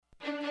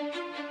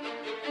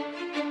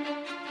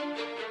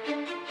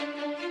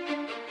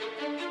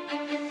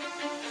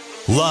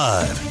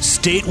Live,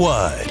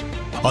 statewide,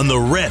 on the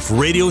Ref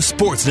Radio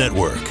Sports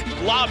Network.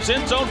 Lobs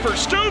end zone for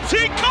Stoops.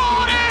 He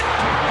caught it!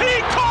 He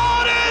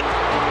caught it!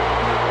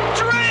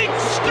 Drake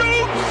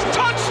Stoops,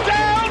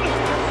 touchdown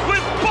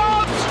with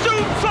Bob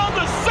Stoops on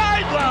the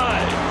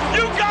sideline.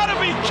 You gotta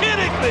be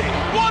kidding me.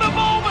 What a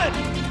moment.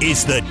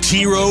 It's the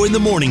T-Row in the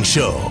Morning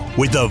Show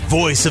with the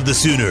voice of the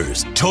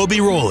Sooners,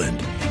 Toby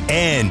Rowland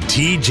and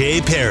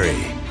TJ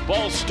Perry.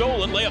 Ball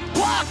stolen, layup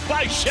blocked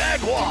by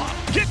Shagwa.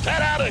 Get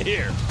that out of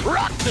here.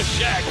 Rock the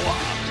Shagwa.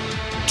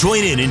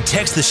 Join in and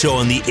text the show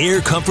on the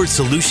Air Comfort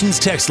Solutions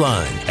text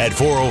line at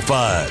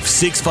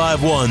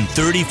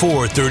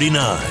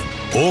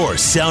 405-651-3439. Or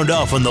sound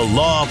off on the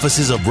law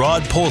offices of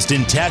Rod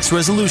Polston Tax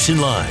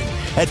Resolution line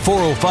at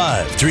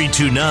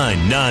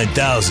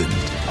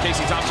 405-329-9000.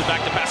 Casey Thompson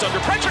back to pass under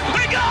pressure.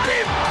 They got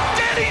him!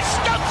 Danny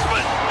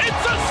Stutzman!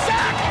 It's a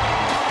sack!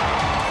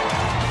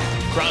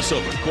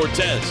 Crossover.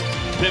 Cortez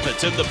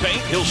pivots in the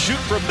paint. He'll shoot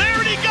from there,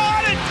 and he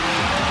got it!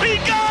 He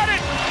got it!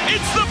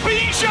 It's the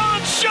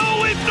Bijan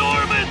Show in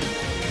Norman!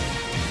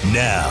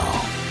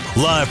 Now,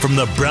 live from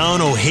the Brown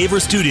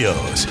O'Haver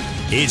Studios,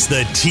 it's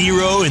the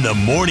T-Row in the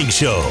Morning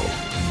Show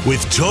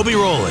with Toby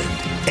Rowland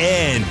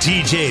and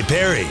TJ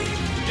Perry.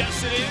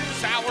 Yes, it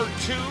is hour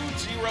 2,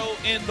 T-Row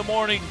in the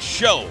Morning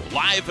Show.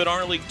 Live in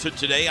Arlington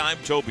today, I'm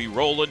Toby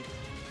Rowland.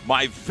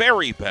 My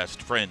very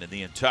best friend in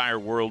the entire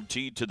world,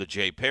 T to the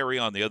J Perry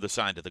on the other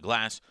side of the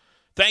glass.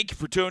 Thank you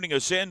for tuning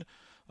us in.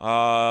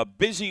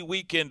 Busy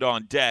weekend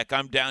on deck.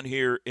 I'm down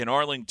here in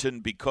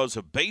Arlington because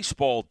of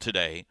baseball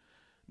today.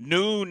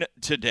 Noon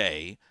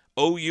today,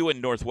 OU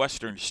and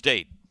Northwestern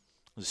State.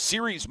 The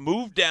series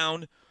moved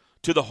down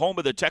to the home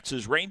of the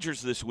Texas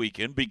Rangers this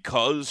weekend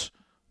because,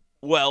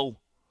 well,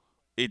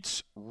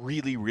 it's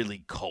really,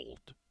 really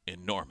cold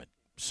in Norman.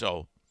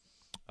 So,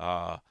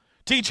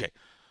 TJ,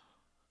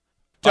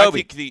 Toby. I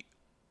think the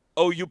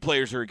OU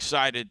players are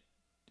excited.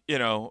 You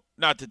know,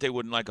 not that they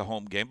wouldn't like a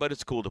home game, but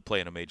it's cool to play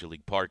in a Major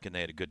League Park, and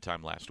they had a good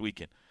time last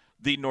weekend.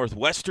 The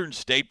Northwestern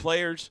State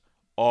players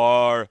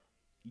are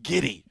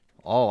giddy.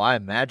 Oh, I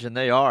imagine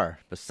they are,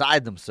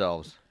 beside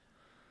themselves.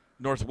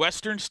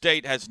 Northwestern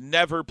State has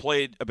never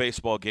played a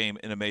baseball game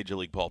in a Major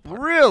League ballpark.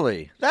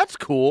 Really? That's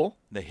cool.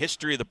 In the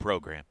history of the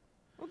program.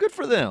 Well, good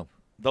for them.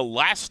 The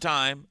last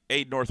time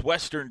a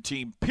Northwestern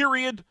team,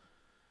 period,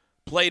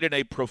 played in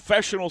a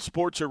professional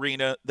sports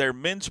arena, their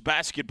men's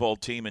basketball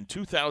team in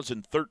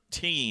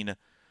 2013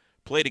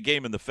 played a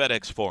game in the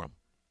FedEx Forum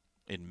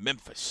in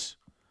Memphis.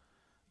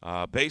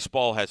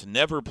 Baseball has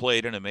never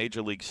played in a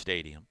major league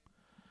stadium.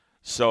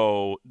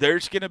 So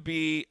there's going to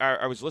be –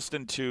 I was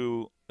listening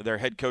to their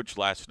head coach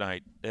last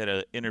night at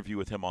an interview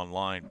with him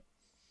online.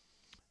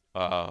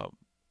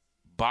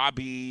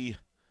 Bobby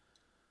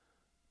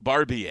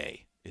Barbier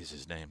is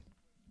his name.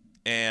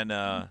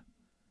 And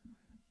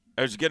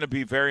there's going to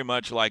be very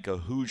much like a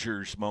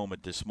Hoosiers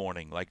moment this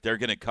morning. Like they're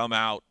going to come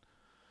out.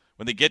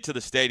 When they get to the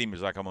stadium,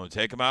 he's like, I'm going to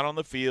take them out on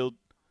the field.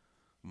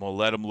 I'm going to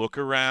let them look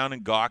around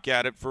and gawk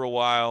at it for a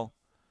while.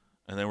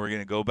 And then we're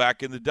going to go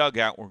back in the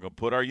dugout. We're going to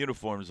put our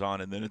uniforms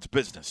on, and then it's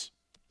business.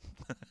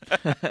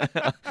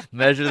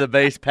 Measure the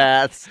base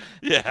paths.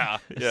 Yeah.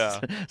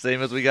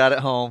 Same as we got at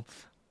home.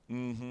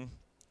 Mm-hmm.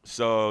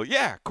 So,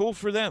 yeah, cool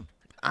for them.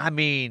 I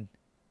mean,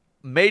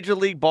 Major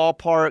League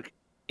ballpark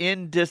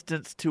in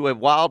distance to a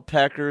Wild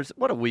Peckers.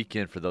 What a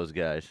weekend for those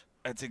guys.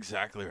 That's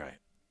exactly right.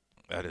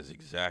 That is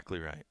exactly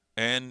right.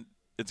 And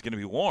it's going to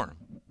be warm.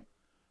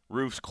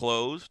 Roofs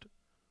closed.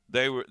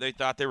 They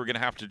thought they were going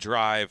to have to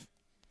drive.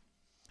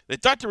 They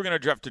thought they were going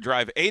to have to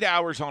drive 8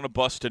 hours on a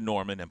bus to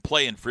Norman and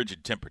play in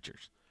frigid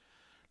temperatures.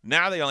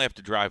 Now they only have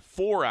to drive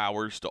 4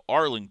 hours to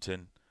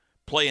Arlington,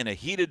 play in a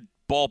heated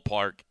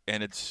ballpark,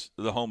 and it's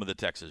the home of the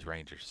Texas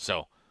Rangers.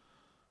 So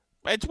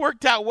it's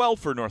worked out well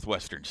for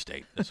Northwestern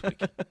State this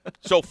weekend.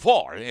 So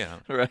far, you know.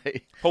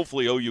 Right.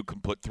 Hopefully OU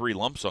can put 3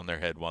 lumps on their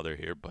head while they're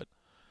here, but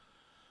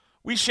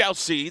we shall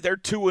see. They're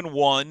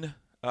 2-1.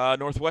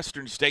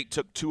 Northwestern State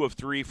took 2 of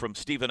 3 from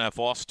Stephen F.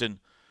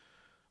 Austin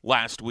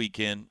last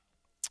weekend.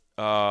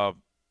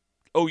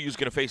 OU's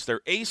going to face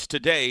their ace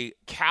today,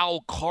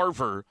 Cal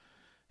Carver.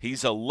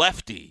 He's a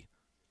lefty.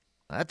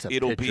 That's a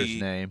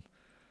pitcher's name.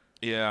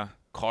 Yeah,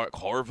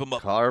 carve him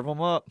up. Carve him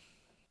up.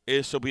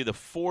 This will be the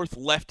 4th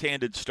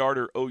left-handed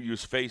starter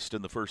OU's faced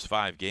in the first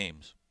 5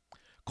 games.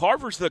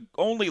 Carver's the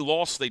only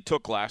loss they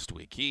took last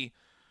week. He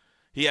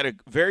had a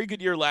very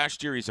good year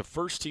last year. He's a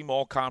first-team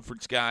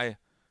all-conference guy,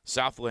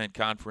 Southland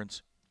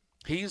Conference.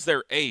 He's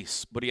their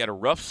ace, but he had a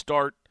rough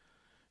start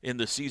in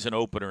the season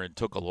opener and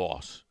took a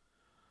loss.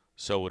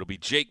 So it'll be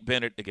Jake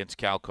Bennett against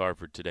Cal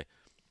Carver today.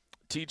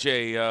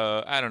 TJ,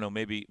 I don't know,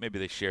 maybe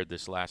they shared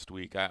this last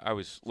week. I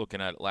was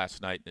looking at it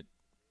last night, and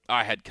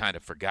I had kind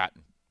of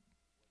forgotten.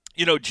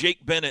 You know,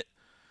 Jake Bennett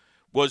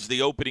was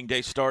the opening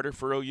day starter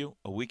for OU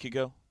a week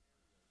ago.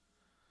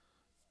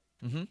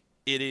 Mm-hmm.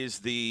 It is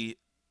the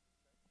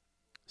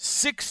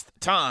 6th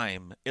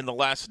time in the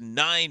last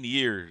 9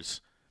 years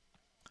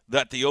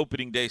that the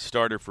opening day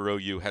starter for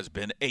OU has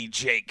been a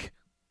Jake.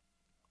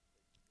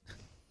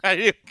 I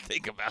didn't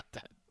think about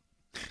that.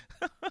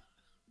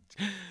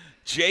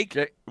 Jake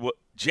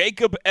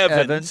Jacob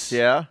Evans,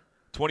 yeah.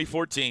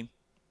 2014.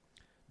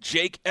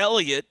 Jake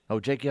Elliott. Oh,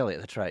 Jake Elliott.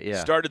 That's right, yeah.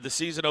 Started the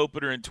season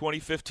opener in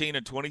 2015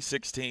 and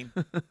 2016.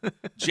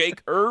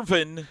 Jake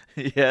Irvin.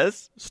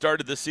 Yes.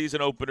 Started the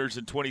season openers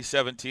in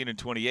 2017 and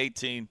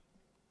 2018.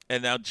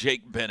 And now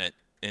Jake Bennett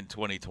in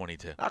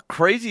 2022. How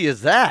crazy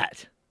is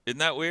that? Isn't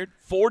that weird?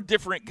 4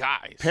 different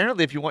guys.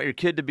 Apparently, if you want your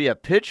kid to be a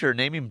pitcher,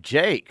 name him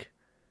Jake.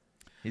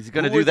 He's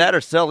going to do that or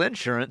sell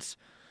insurance.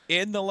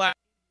 In the last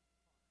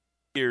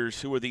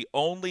years, who are the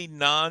only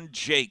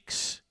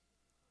non-Jakes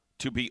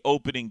to be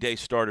opening day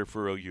starter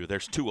for OU?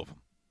 There's 2 of them.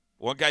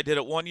 One guy did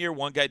it 1 year,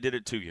 one guy did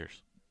it 2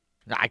 years.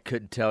 I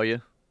couldn't tell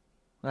you.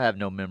 I have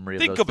no memory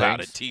of those things. Think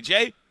about it,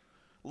 TJ.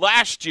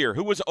 Last year,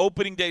 who was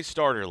opening day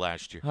starter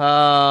last year?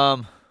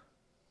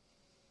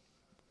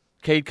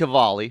 Cade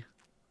Cavalli.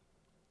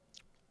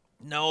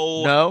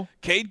 No.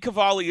 Cade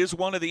Cavalli is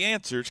one of the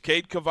answers.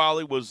 Cade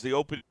Cavalli was the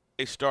opening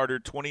day starter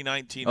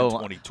 2019 and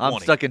 2020. I'm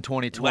stuck in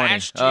 2020.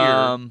 Last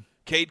year,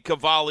 Cade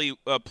Cavalli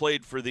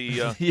played for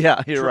the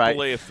yeah, you're right.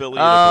 AAA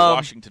affiliate of the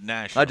Washington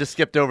Nationals. I just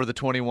skipped over the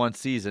 21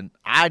 season.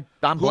 I'm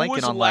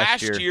blanking on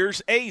last year. Who was last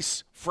year's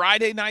ace,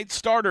 Friday night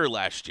starter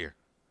last year?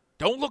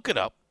 Don't look it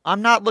up.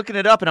 I'm not looking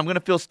it up, and I'm going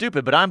to feel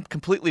stupid, but I'm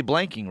completely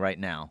blanking right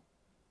now.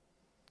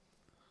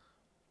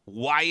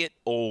 Wyatt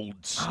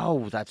Olds.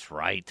 Oh, that's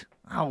right.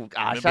 Oh,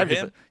 gosh. Remember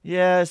him?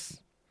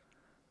 Yes.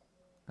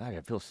 I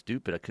feel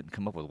stupid. I couldn't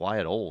come up with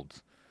Wyatt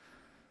Olds.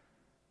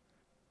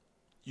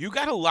 You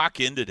got to lock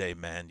in today,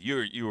 man.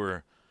 You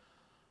were.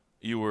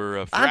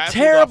 I'm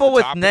terrible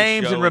with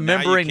names and and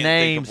remembering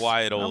names.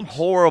 Wyatt Olds. I'm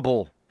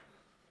horrible.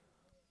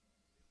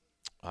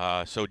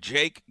 So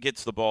Jake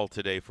gets the ball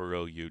today for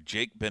OU.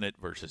 Jake Bennett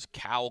versus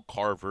Cal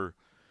Carver.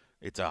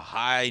 It's a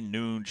high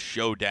noon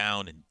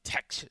showdown in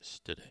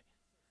Texas today.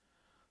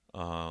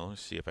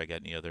 Let's see if I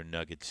got any other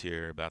nuggets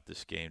here about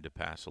this game to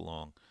pass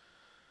along.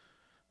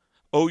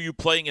 OU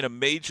playing in a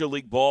major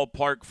league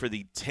ballpark for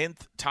the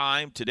 10th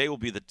time. Today will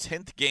be the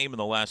 10th game in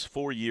the last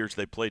 4 years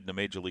they played in a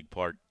major league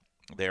park.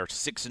 They are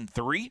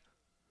 6-3.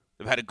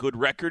 They've had a good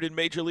record in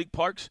major league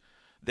parks.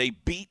 They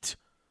beat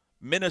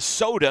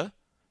Minnesota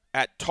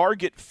at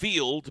Target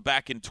Field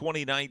back in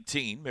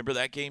 2019. Remember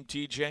that game,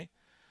 TJ?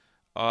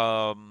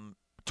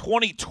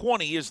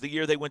 2020 is the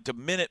year they went to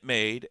Minute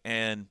Maid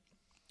and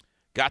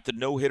got the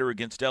no-hitter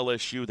against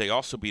LSU. They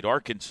also beat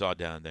Arkansas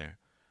down there.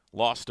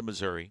 Lost to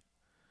Missouri.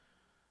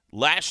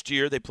 Last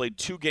year, they played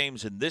 2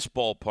 games in this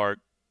ballpark,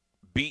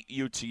 beat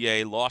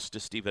UTA, lost to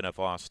Stephen F.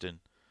 Austin.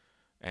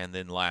 And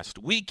then last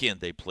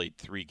weekend, they played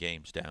 3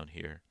 games down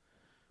here.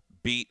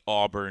 Beat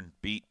Auburn,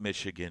 beat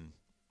Michigan,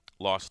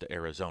 lost to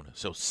Arizona.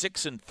 So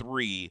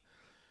 6-3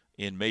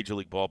 in Major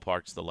League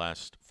ballparks the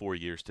last 4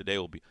 years. Today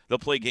they'll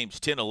play games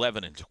 10,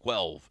 11, and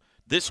 12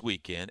 this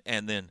weekend,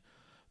 and then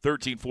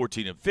 13,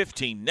 14, and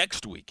 15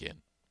 next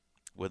weekend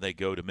when they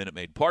go to Minute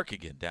Maid Park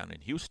again down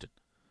in Houston.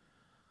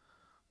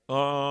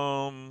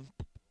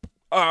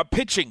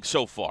 Pitching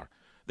so far.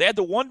 They had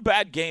the one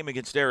bad game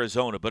against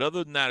Arizona, but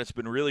other than that, it's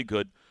been really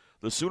good.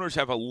 The Sooners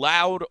have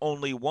allowed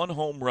only 1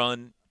 home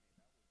run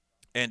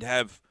and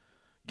have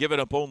given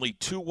up only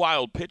 2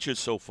 wild pitches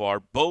so far.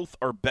 Both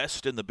are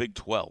best in the Big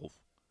 12.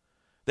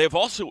 They've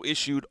also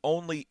issued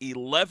only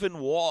 11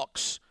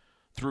 walks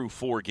through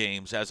 4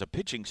 games as a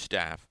pitching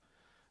staff.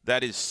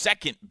 That is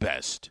second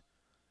best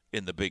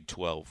in the Big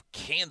 12.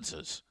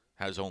 Kansas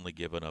has only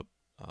given up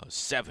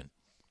 7.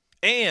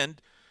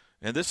 And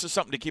this is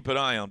something to keep an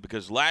eye on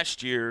because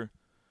last year,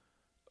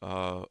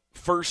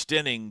 first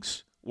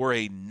innings were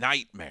a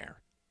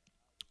nightmare.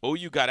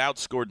 OU got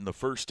outscored in the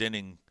first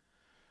inning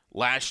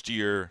last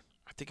year.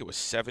 I think it was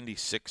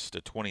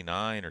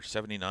 76-29 or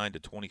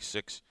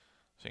 79-26.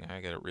 I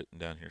got it written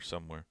down here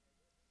somewhere.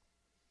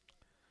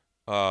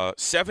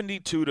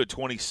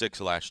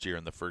 72-26 last year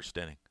in the first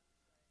inning.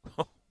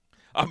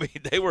 I mean,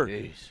 they were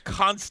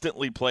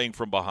constantly playing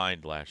from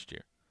behind last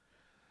year.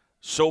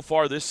 So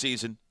far this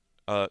season,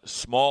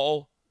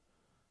 small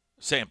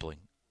sampling,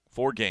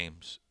 4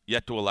 games,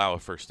 yet to allow a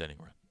first inning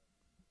run.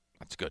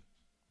 That's good.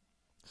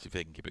 See if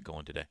they can keep it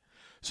going today.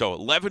 So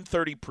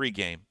 11:30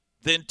 pregame.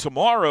 Then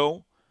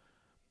tomorrow,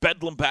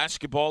 Bedlam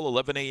basketball,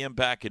 11 a.m.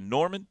 back in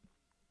Norman.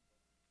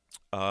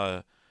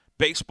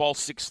 Baseball,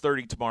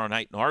 6:30 tomorrow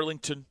night in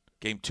Arlington.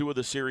 Game 2 of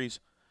the series.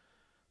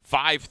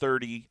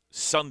 5:30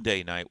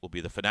 Sunday night will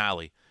be the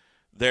finale.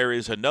 There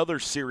is another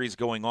series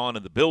going on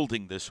in the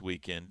building this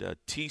weekend.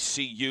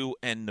 TCU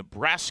and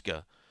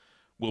Nebraska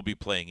will be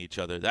playing each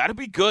other. That'll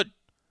be good.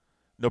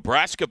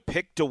 Nebraska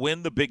picked to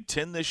win the Big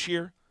Ten this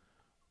year.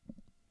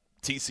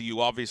 TCU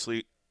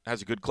obviously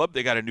has a good club.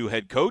 They got a new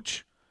head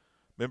coach.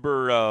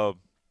 Remember,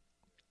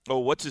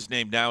 what's his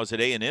name now? Is it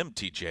A&M,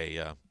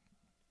 TJ?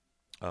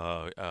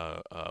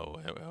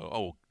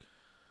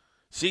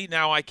 See,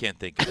 now I can't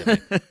think of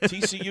it.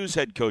 TCU's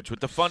head coach with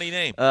the funny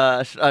name.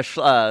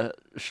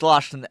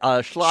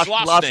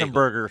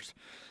 Schlossenbergers.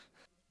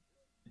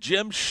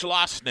 Jim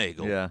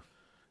Schlossnagle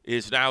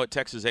is now at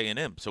Texas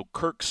A&M. So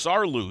Kirk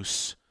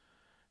Saarloos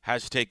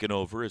has taken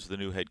over as the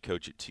new head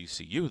coach at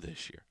TCU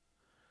this year.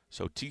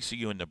 So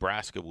TCU and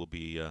Nebraska will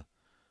be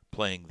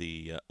playing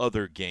the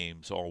other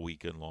games all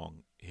weekend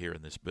long here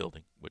in this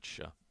building, which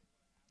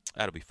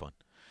that'll be fun.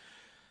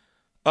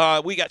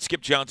 We got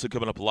Skip Johnson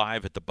coming up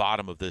live at the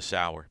bottom of this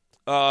hour.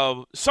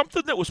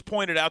 Something that was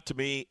pointed out to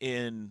me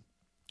in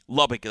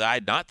Lubbock that I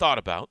had not thought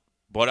about,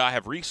 but I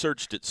have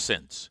researched it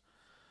since.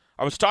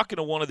 I was talking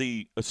to one of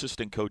the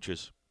assistant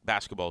coaches,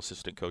 basketball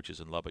assistant coaches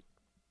in Lubbock,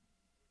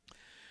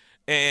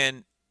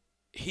 and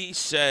he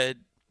said,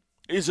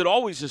 is it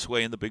always this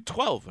way in the Big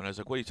 12? And I was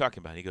like, what are you talking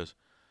about? And he goes,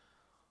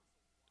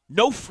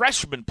 no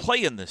freshmen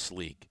play in this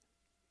league.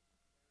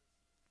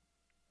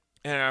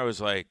 And I was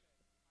like,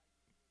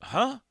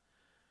 huh?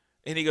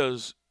 And he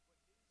goes,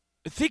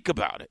 think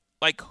about it.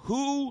 Like,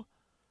 who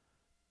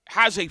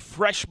has a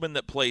freshman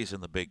that plays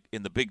in the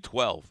Big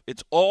 12?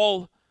 It's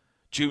all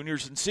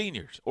juniors and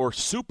seniors, or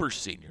super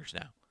seniors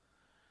now.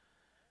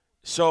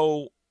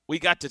 So we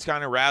got to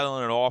kind of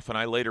rattling it off, and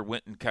I later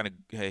went and kind of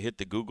hit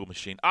the Google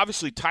machine.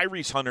 Obviously,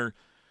 Tyrese Hunter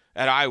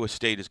at Iowa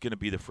State is going to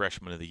be the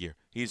freshman of the year.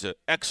 He's an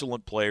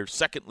excellent player,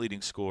 second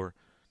leading scorer.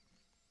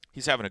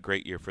 He's having a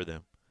great year for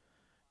them.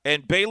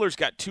 And Baylor's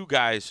got two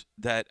guys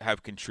that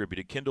have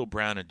contributed, Kendall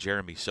Brown and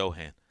Jeremy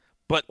Sohan.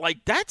 But,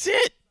 like, that's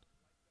it.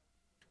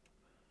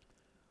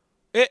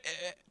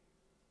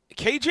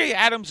 KJ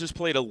Adams has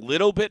played a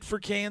little bit for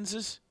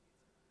Kansas.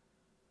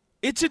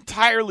 It's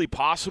entirely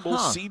possible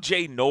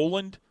CJ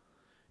Noland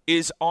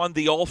is on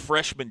the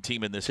all-freshman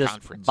team in this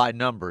conference. By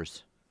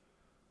numbers.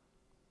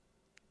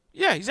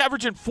 Yeah, he's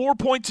averaging 4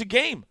 points a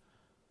game.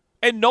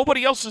 And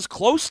nobody else is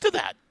close to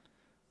that.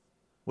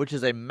 Which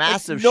is a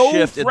massive shift in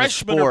the sport. No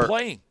freshmen are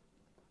playing.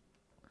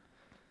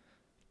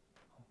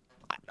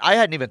 I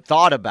hadn't even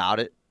thought about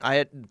it. I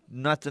had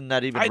nothing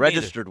that even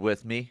registered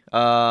with me.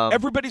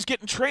 Everybody's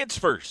getting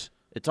transfers.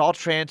 It's all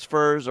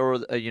transfers, or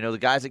the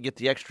guys that get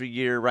the extra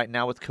year right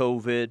now with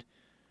COVID.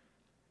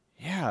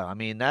 Yeah, I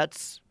mean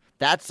that's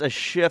a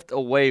shift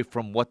away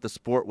from what the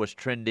sport was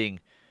trending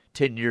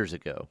 10 years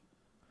ago.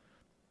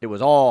 It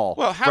was all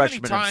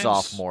freshman and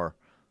sophomore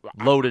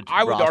loaded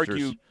I would rosters.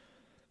 argue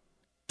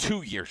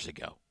 2 years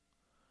ago.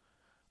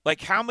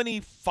 Like, how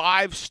many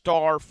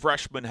 5-star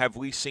freshmen have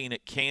we seen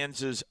at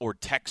Kansas or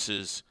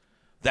Texas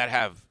that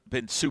have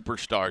been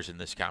superstars in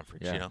this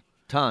conference? Yeah. You know,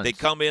 tons. They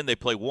come in, they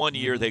play 1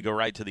 year, they go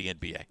right to the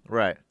NBA.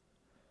 Right.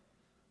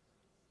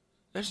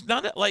 There's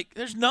none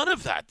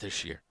of that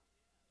this year.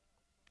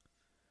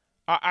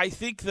 I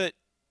think that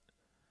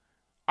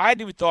I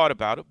hadn't even thought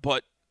about it,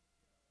 but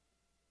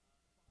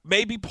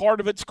maybe part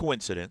of it's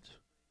coincidence.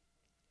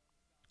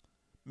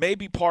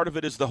 Maybe part of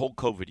it is the whole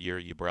COVID year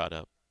you brought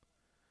up.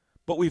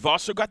 But we've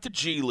also got the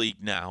G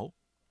League now,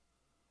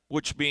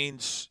 which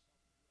means,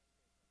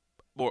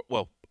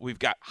 well, we've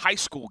got high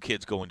school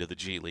kids going to the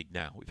G League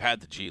now. We've had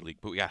the G League,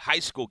 but we got high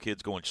school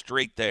kids going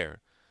straight there,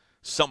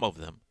 some of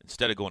them,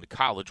 instead of going to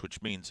college,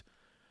 which means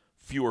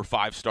fewer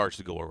 5-stars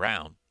to go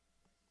around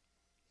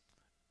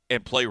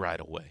and play right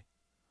away.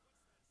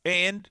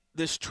 And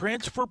this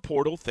transfer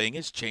portal thing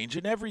is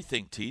changing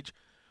everything, Teach.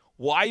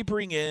 Why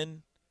bring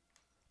in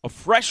a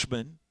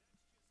freshman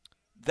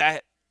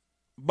that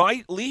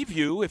might leave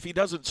you if he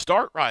doesn't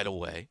start right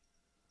away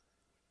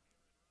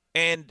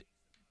and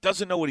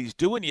doesn't know what he's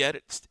doing yet?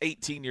 It's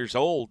 18 years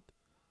old,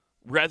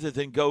 rather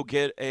than go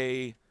get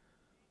a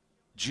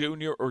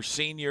junior or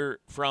senior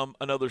from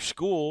another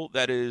school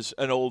that is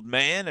an old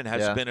man and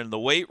has been in the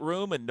weight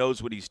room and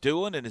knows what he's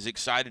doing and is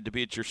excited to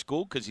be at your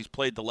school because he's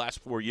played the last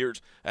 4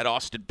 years at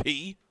Austin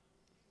Peay.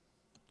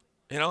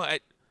 You know,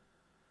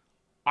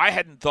 I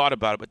hadn't thought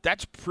about it, but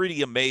that's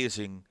pretty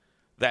amazing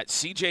that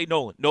C.J.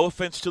 Noland, no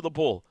offense to the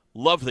Bull,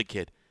 love the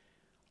kid.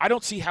 I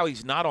don't see how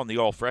he's not on the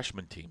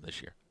all-freshman team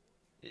this year.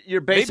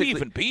 Maybe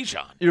even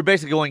Bijan. You're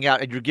basically going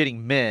out and you're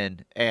getting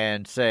men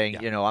and saying,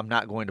 I'm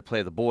not going to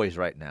play the boys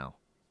right now.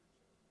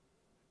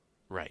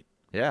 Right.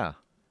 Yeah.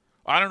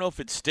 I don't know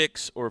if it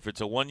sticks or if it's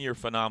a one-year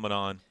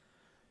phenomenon,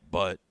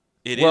 but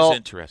it is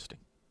interesting.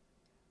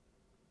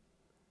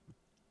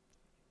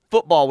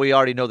 Football, we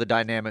already know the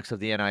dynamics of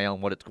the NIL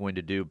and what it's going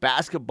to do.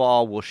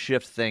 Basketball will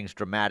shift things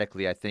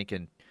dramatically, I think,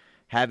 in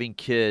having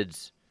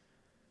kids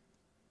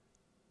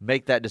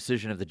make that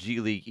decision of the G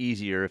League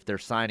easier if they're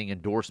signing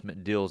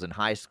endorsement deals in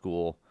high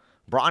school.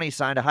 Bronny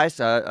signed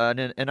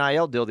an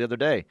NIL deal the other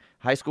day.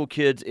 High school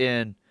kids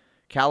in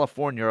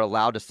California are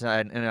allowed to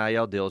sign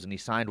NIL deals, and he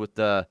signed with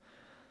the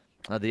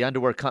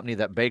underwear company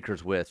that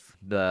Baker's with,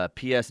 the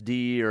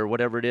PSD or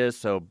whatever it is.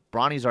 So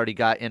Bronny's already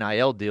got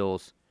NIL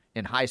deals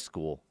in high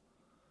school.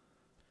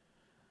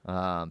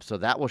 So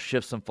that will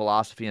shift some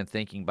philosophy and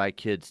thinking by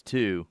kids,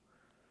 too,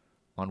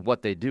 on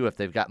what they do if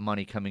they've got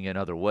money coming in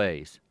other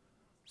ways.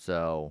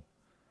 So,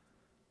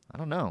 I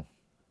don't know.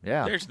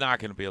 Yeah. There's not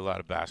going to be a lot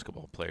of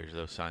basketball players,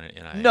 though, signing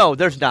NIL. No,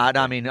 there's not.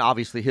 I mean,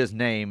 obviously his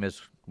name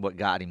is what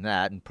got him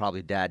that, and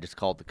probably Dad just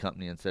called the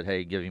company and said,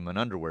 hey, give him an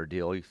underwear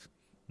deal. He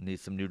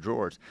needs some new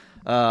drawers.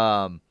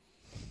 But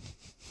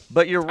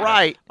you're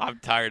right. I'm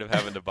tired of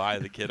having to buy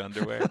the kid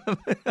underwear.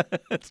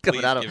 It's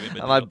coming out of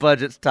my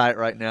budget's tight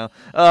right now.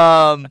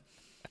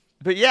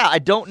 But, yeah, I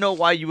don't know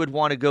why you would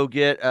want to go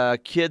get a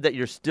kid that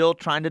you're still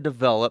trying to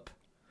develop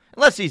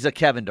Unless he's a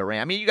Kevin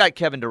Durant. I mean, you got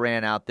Kevin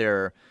Durant out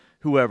there,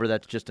 whoever,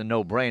 that's just a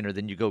no-brainer,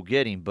 then you go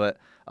get him. But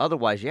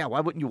otherwise, yeah, why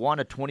wouldn't you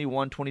want a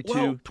 21,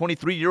 22,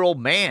 23-year-old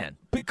man?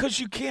 Because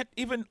you can't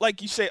even,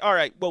 like you say, all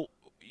right, well,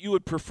 you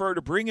would prefer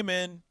to bring him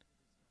in,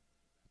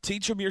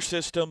 teach him your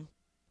system,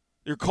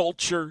 your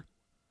culture,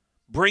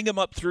 bring him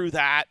up through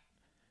that,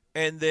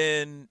 and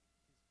then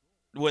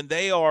when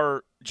they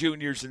are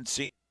juniors and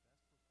seniors,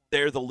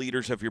 they're the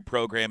leaders of your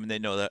program, and they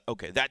know that,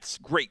 okay, that's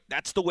great.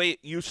 That's the way it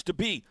used to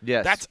be.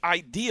 Yes. That's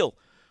ideal.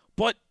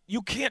 But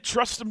you can't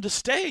trust them to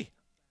stay.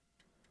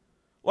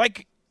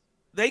 Like,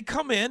 they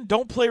come in,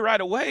 don't play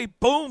right away,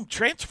 boom,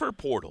 transfer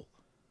portal.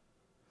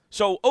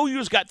 So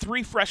OU's got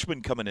 3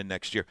 freshmen coming in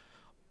next year,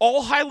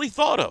 all highly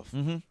thought of.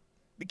 Mm-hmm.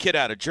 The kid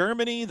out of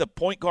Germany, the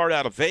point guard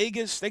out of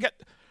Vegas,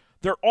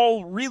 they're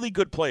all really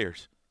good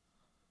players.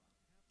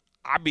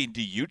 I mean,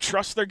 do you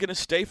trust they're going to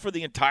stay for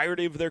the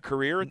entirety of their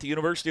career at the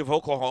University of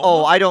Oklahoma?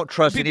 Oh, I don't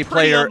trust any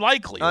player.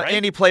 Unlikely, right?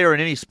 Any player in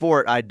any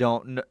sport, I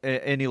don't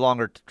any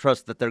longer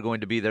trust that they're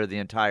going to be there the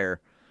entire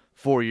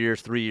 4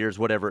 years, 3 years,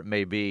 whatever it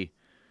may be.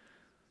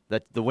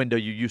 That the window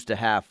you used to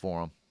have for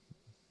them.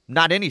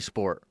 Not any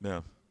sport.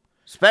 No.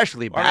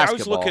 Especially basketball. I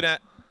was looking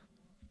at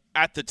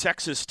the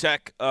Texas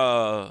Tech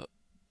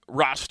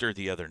roster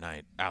the other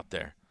night out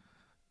there.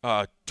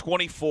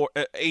 24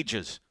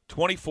 ages.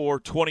 24,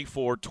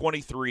 24,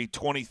 23,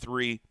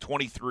 23,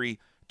 23,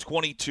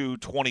 22,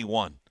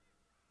 21.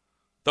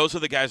 Those are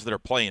the guys that are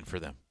playing for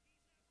them.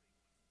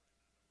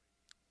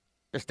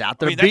 Just out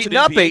there beating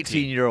up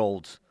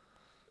 18-year-olds.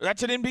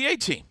 That's an NBA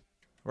team.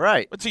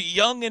 Right. It's a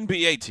young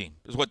NBA team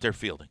is what they're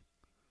fielding,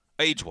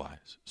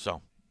 age-wise.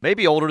 So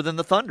maybe older than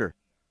the Thunder.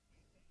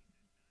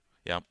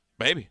 Yeah,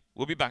 maybe.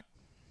 We'll be back.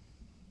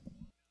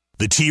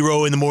 The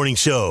T-Row in the Morning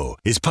Show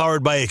is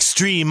powered by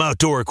Extreme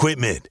Outdoor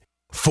Equipment.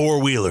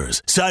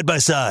 4-wheelers,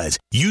 side-by-sides,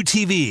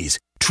 UTVs,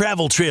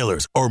 travel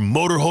trailers, or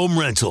motorhome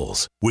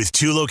rentals. With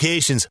 2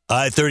 locations,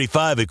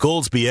 I-35 at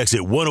Goldsby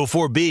exit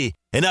 104B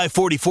and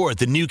I-44 at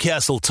the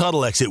Newcastle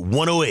Tuttle exit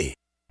 108.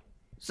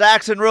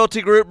 Saxon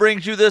Realty Group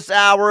brings you this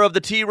hour of the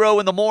T-Row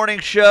in the Morning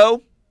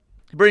Show.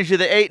 He brings you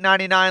the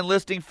 $8.99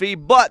 listing fee,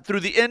 but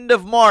through the end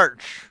of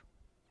March,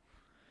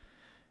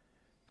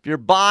 if you're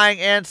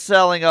buying and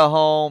selling a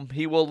home,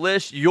 he will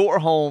list your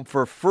home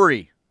for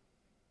free.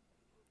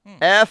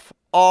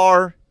 F-R-E-E.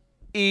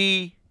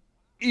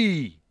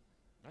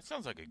 That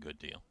sounds like a good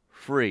deal.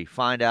 Free.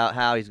 Find out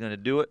how he's going to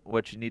do it,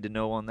 what you need to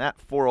know on that.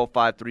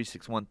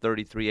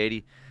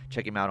 405-361-3380.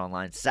 Check him out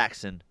online,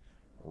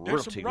 SaxonRealtyGroup.com.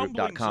 There's some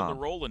rumblings in the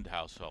Rowland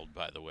household,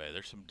 by the way.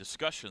 There's some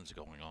discussions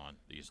going on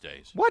these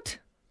days. What?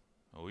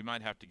 Well, we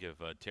might have to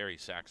give Terry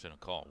Saxon a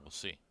call. We'll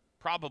see.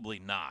 Probably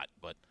not,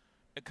 but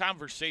the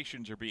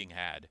conversations are being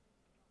had.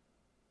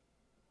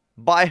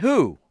 By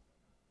who?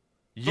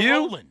 The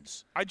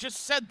Rowlands. I just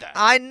said that.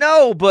 I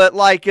know, but,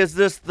 is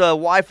this the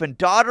wife and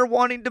daughter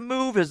wanting to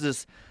move? Is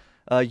this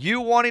you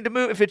wanting to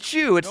move? If it's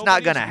you, it's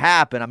not going to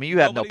happen. I mean, you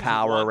have no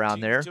power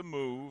around there. To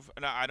move.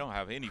 No, I don't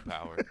have any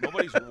power.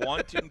 Nobody's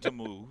wanting to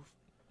move.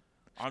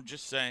 I'm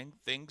just saying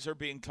things are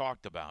being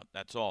talked about.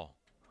 That's all.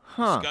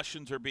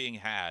 Discussions are being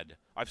had.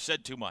 I've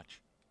said too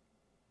much.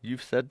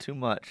 You've said too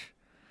much.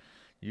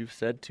 You've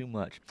said too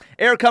much.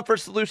 Air Comfort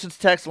Solutions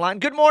text line.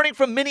 Good morning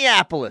from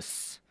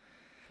Minneapolis.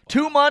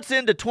 2 months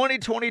into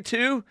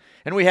 2022,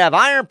 and we have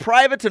iron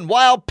privates and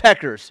wild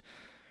peckers.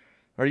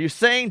 Are you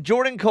saying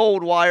Jordan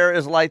Coldwire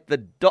is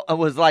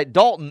was like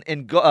Dalton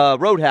in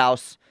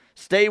Roadhouse?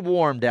 Stay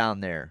warm down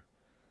there.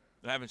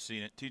 I haven't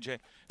seen it. TJ,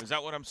 is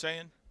that what I'm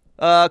saying?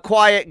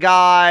 Quiet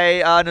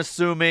guy,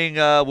 unassuming,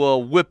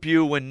 will whip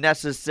you when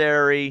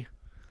necessary.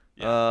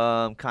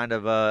 Yeah. Kind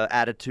of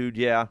attitude,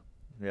 yeah.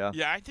 Yeah,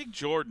 I think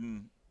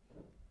Jordan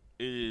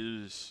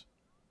is,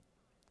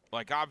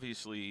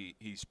 obviously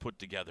he's put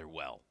together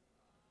well.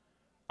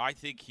 I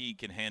think he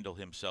can handle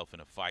himself in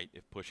a fight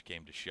if push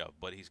came to shove,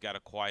 but he's got a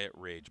quiet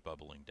rage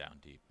bubbling down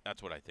deep.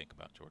 That's what I think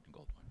about Jordan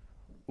Goldwine.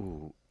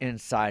 Ooh,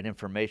 inside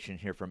information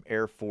here from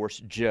Air Force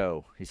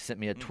Joe. He sent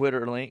me a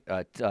Twitter link.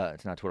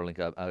 It's not Twitter link.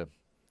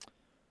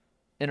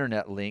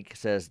 Internet link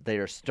says they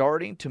are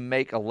starting to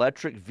make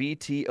electric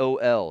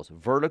VTOLs,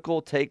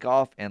 vertical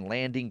takeoff and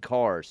landing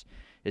cars.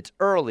 It's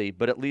early,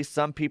 but at least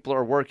some people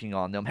are working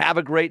on them. Have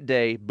a great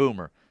day,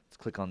 Boomer. Let's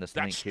click on this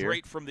link here. That's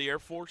straight from the Air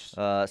Force?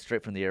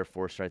 Straight from the Air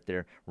Force right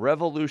there.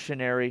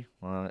 Revolutionary.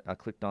 I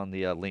clicked on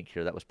the link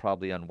here. That was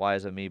probably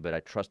unwise of me, but I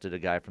trusted a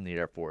guy from the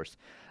Air Force.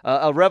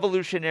 A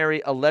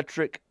revolutionary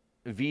electric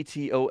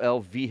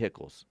VTOL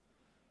vehicles.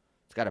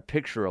 It's got a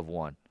picture of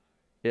one.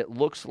 It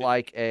looks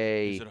like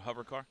a... Is it a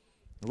hover car?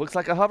 It looks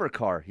like a hover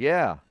car,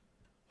 yeah.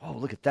 Oh,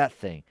 look at that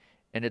thing.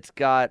 And it's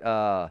got...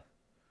 Oh,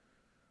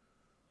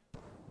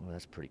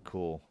 that's pretty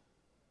cool.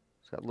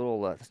 It's got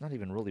little... it's not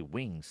even really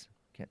wings.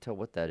 Can't tell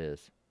what that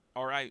is.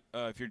 All right,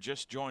 if you're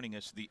just joining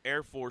us, the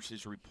Air Force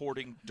is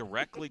reporting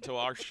directly to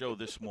our show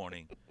this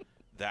morning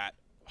that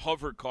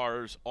hover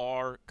cars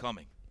are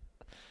coming.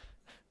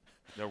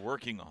 They're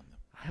working on them.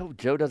 I hope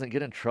Joe doesn't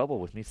get in trouble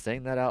with me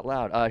saying that out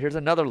loud. Here's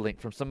another link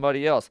from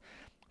somebody else.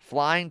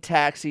 Flying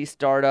taxi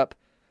startup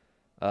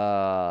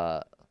Liam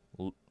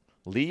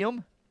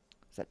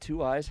Is that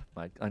two I's?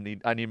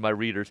 I need my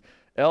readers.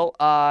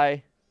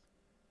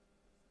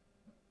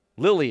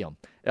 Lilium.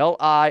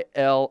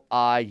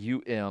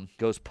 Lilium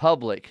goes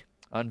public,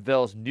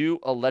 unveils new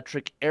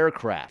electric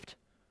aircraft.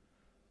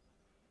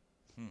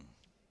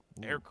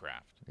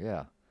 Aircraft.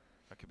 Yeah.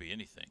 That could be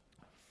anything.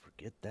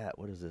 Forget that.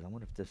 What is this? I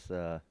wonder if this.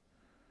 I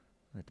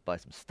have to buy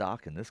some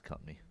stock in this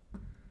company.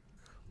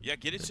 Yeah,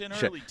 get us in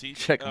early, T.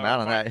 Check them out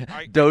on that.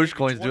 I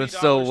Dogecoin's doing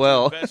so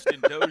well. Invest in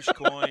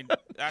Dogecoin.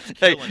 That's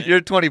Hey, killing it. your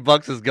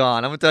 $20 is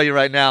gone. I'm gonna tell you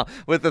right now.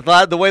 With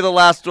the way the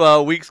last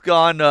week's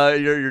gone,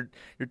 your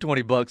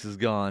 $20 is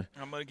gone.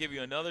 I'm gonna give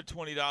you another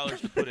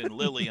 $20 to put in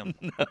Lilium.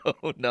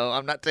 No,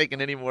 I'm not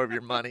taking any more of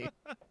your money.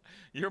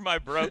 You're my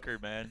broker,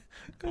 man.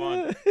 Come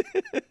on.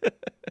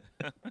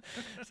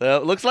 So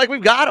it looks like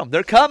we've got them.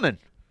 They're coming.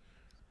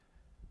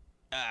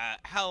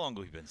 How long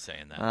have we been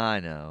saying that?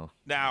 I know.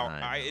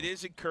 Now, it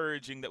is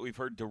encouraging that we've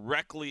heard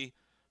directly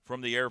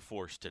from the Air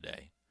Force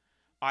today.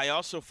 I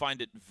also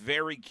find it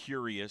very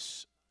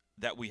curious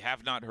that we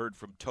have not heard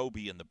from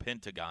Toby in the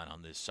Pentagon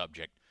on this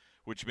subject,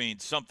 which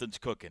means something's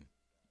cooking.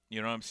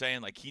 You know what I'm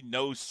saying? Like he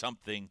knows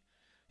something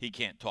he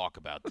can't talk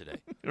about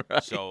today.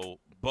 Right. So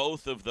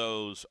both of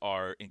those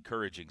are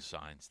encouraging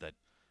signs that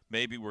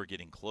maybe we're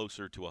getting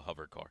closer to a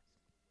hover car.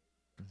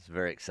 It's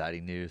very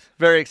exciting news.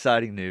 Very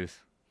exciting news.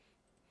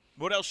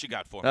 What else you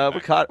got for me?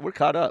 We're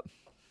caught up.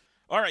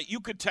 All right,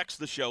 you could text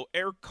the show,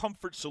 Air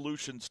Comfort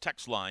Solutions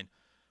text line,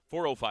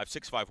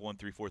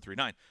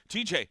 405-651-3439.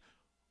 TJ,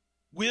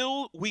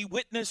 will we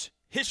witness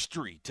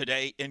history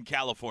today in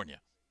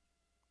California?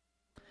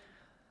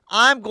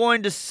 I'm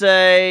going to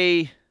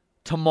say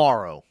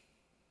tomorrow.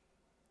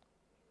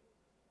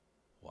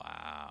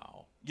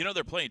 Wow. You know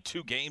they're playing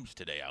 2 games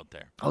today out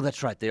there. Oh,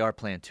 that's right. They are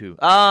playing 2.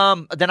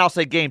 Then I'll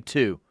say game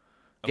 2.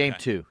 Game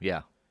Okay. 2,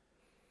 yeah.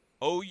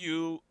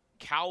 OU,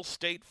 Cal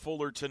State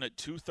Fullerton at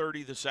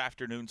 2:30 this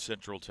afternoon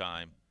Central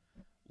Time.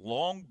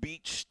 Long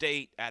Beach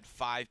State at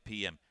 5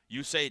 p.m.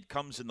 You say it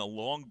comes in the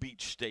Long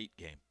Beach State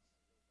game.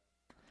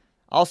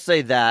 I'll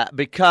say that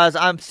because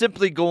I'm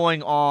simply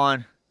going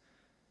on.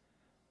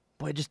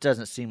 Boy, it just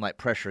doesn't seem like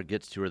pressure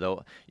gets to her,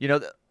 though. You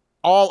know,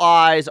 all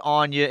eyes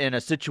on you in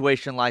a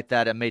situation like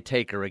that, it may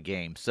take her a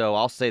game. So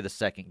I'll say the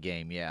second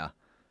game, yeah.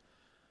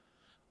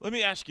 Let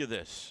me ask you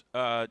this.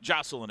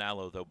 Jocelyn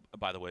Allo, though,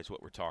 by the way, is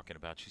what we're talking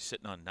about. She's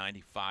sitting on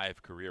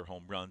 95 career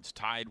home runs,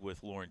 tied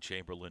with Lauren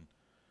Chamberlain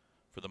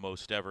for the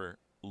most ever.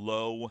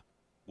 Lowe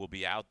will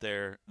be out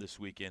there this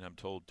weekend, I'm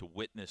told, to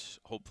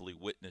hopefully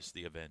witness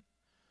the event.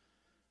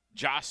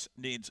 Joss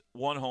needs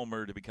 1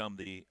 homer to become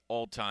the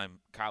all-time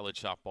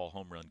college softball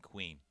home run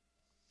queen.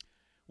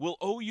 Will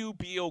OU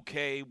be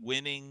okay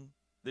winning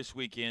this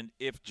weekend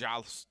if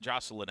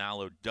Jocelyn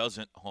Allo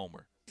doesn't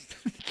homer?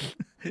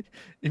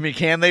 You mean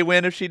can they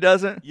win if she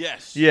doesn't?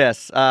 Yes.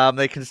 Yes.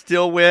 They can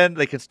still win.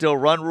 They can still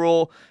run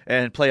rule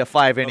and play a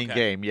 5-inning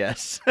game,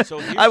 yes. So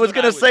I was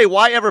going to say,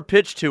 why ever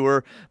pitch to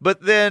her?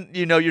 But then,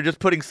 you're just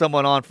putting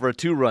someone on for a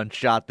 2-run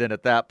shot then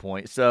at that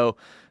point. So,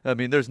 I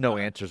mean, there's no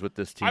answers with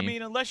this team. I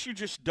mean, unless you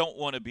just don't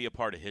want to be a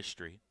part of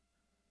history.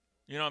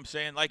 You know what I'm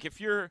saying? Like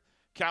if you're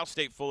Cal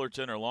State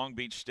Fullerton or Long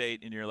Beach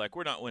State and you're like,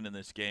 we're not winning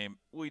this game,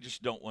 we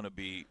just don't want to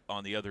be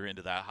on the other end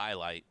of that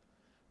highlight.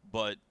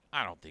 But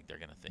I don't think they're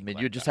going to think you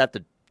like just that. have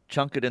to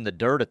chunk it in the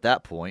dirt at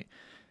that point.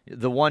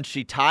 The one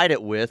she tied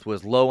it with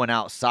was low and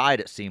outside,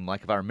 it seemed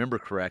like, if I remember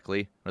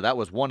correctly. Or that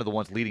was one of the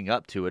ones leading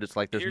up to it. It's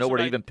like there's nowhere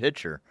to even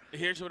pitch her.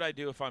 Here's what I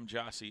do if I'm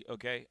Jossie,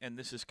 okay? And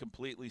this is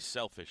completely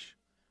selfish.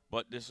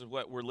 But this is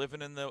what we're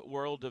living in the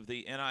world of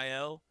the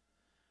NIL.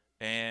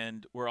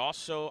 And I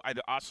also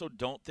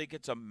don't think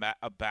it's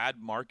a bad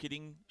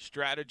marketing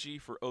strategy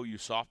for OU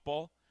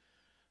softball.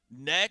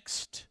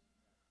 Next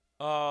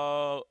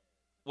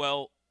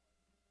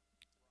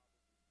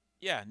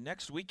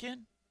next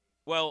weekend?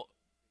 Well,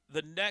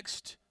 the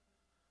next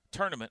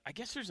tournament, I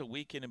guess there's a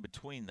weekend in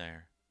between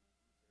there.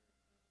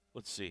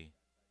 Let's see.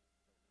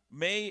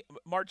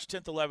 March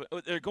 10th,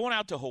 11th. They're going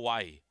out to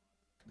Hawaii.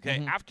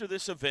 Okay, After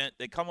this event,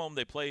 they come home,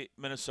 they play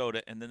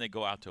Minnesota, and then they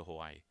go out to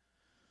Hawaii.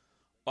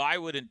 I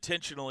would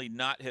intentionally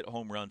not hit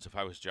home runs if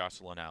I was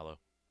Jocelyn Allo.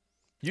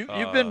 You've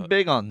been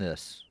big on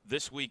this.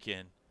 This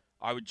weekend,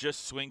 I would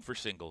just swing for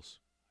singles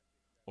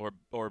or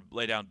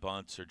lay down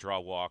bunts or draw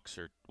walks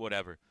or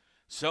whatever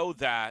so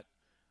that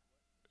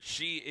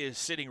she is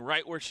sitting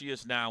right where she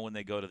is now when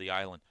they go to the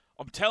island.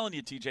 I'm telling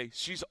you, TJ,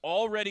 she's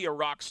already a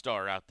rock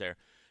star out there.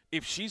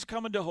 If she's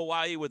coming to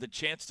Hawaii with a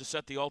chance to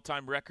set the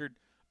all-time record,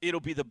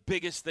 it'll be the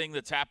biggest thing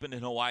that's happened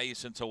in Hawaii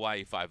since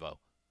Hawaii 5-0.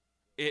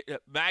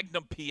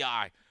 Magnum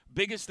PI.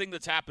 Biggest thing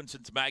that's happened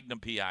since Magnum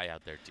PI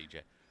out there,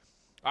 TJ.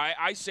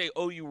 I say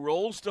OU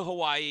rolls to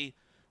Hawaii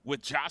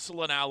with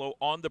Jocelyn Allo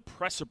on the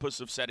precipice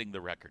of setting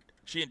the record.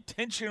 She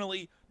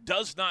intentionally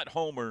does not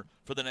homer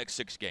for the next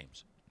 6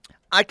 games.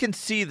 I can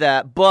see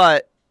that,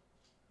 but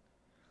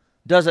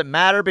does it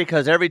matter?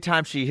 Because every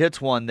time she hits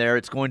one there,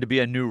 it's going to be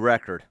a new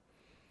record.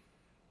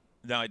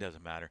 No, it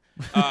doesn't matter.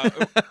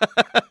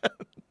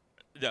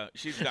 No,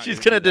 she's not. She's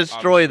going to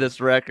destroy this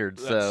record.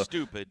 That's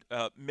stupid.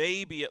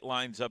 Maybe it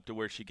lines up to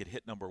where she could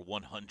hit number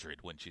 100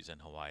 when she's in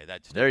Hawaii.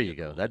 There you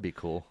go. Cool. That'd be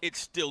cool. It's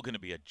still going to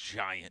be a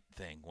giant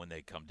thing when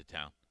they come to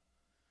town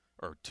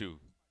or to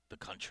the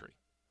country.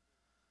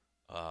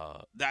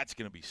 That's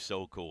going to be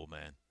so cool,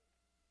 man.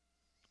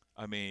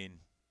 I mean,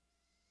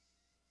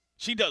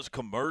 she does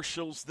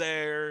commercials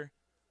there.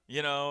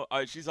 You know,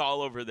 she's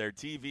all over their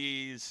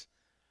TVs.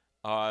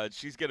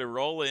 She's going to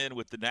roll in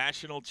with the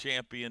national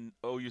champion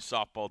OU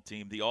softball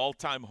team, the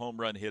all-time home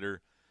run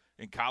hitter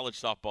in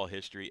college softball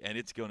history, and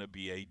it's going to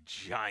be a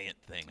giant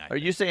thing. Are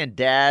you saying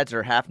dads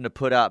are having to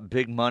put out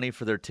big money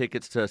for their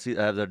tickets to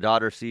have their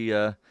daughter see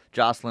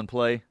Jocelyn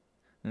play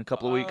in a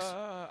couple of weeks?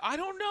 I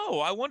don't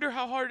know. I wonder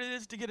how hard it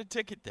is to get a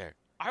ticket there.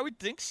 I would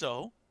think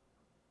so.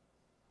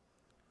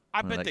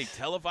 I bet they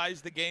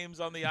televise the games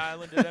on the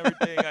island and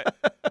everything.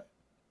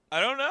 I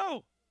don't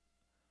know.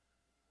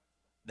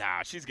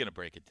 Nah, she's going to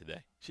break it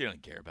today. She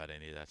doesn't care about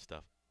any of that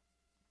stuff.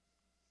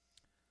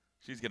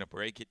 She's going to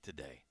break it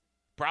today.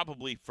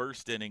 Probably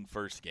first inning,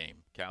 first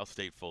game, Cal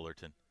State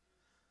Fullerton.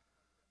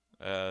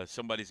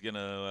 Somebody's going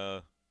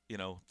to,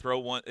 throw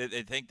one.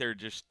 They think they're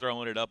just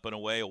throwing it up and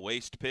away, a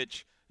waste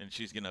pitch, and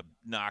she's going to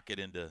knock it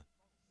into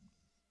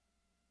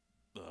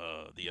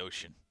the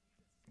ocean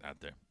out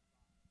there.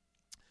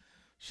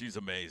 She's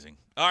amazing.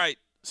 All right,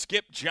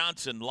 Skip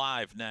Johnson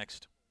live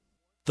next.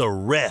 The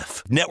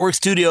Ref. Network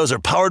studios are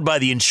powered by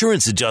the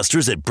insurance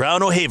adjusters at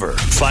Brown O'Haver.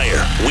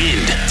 Fire,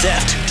 wind,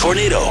 theft,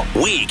 tornado.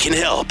 We can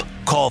help.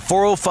 Call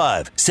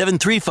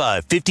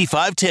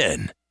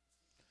 405-735-5510.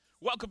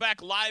 Welcome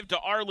back live to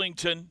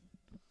Arlington.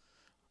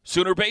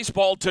 Sooner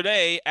baseball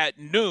today at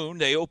noon.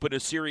 They open a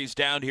series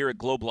down here at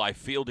Globe Life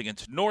Field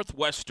against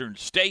Northwestern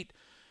State.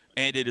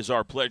 And it is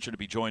our pleasure to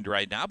be joined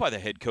right now by the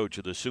head coach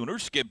of the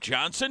Sooners, Skip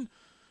Johnson.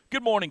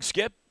 Good morning,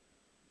 Skip.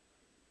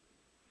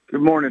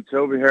 Good morning,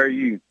 Toby. How are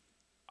you?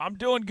 I'm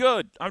doing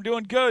good.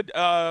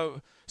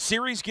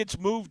 Series gets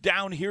moved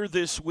down here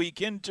this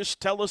weekend.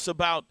 Just tell us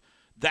about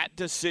that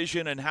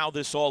decision and how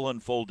this all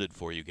unfolded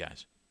for you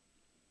guys.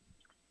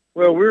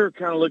 Well, we were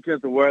kind of looking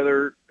at the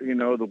weather,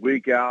 the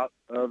week out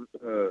of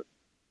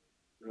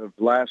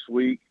last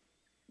week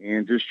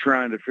and just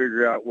trying to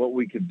figure out what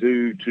we could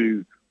do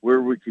to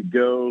where we could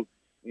go.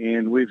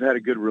 And we've had a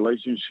good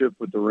relationship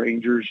with the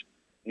Rangers.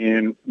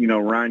 And,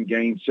 Ryan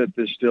Gaines set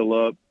this still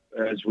up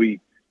as we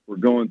were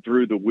going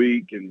through the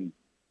week and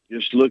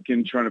just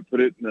looking, trying to put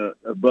it in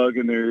a bug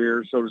in their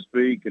ear, so to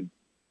speak. And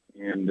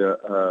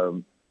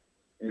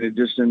it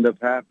just ended up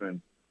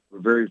happening. We're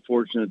very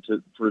fortunate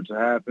for it to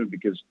happen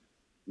because,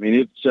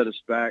 it set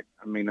us back.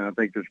 I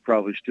think there's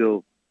probably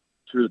still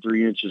 2 or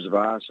 3 inches of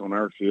ice on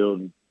our field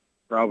and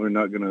probably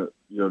not going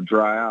to,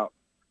 dry out.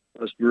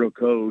 It's real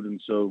cold.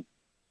 And so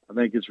I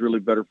think it's really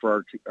better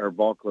for our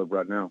ball club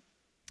right now.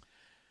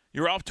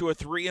 You're off to a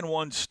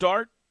 3-1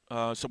 start.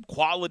 Some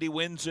quality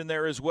wins in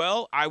there as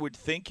well. I would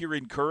think you're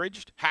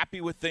encouraged. Happy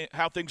with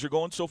how things are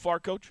going so far,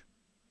 Coach?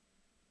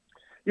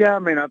 Yeah,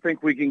 I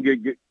think we can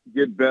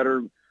get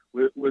better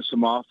with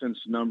some offense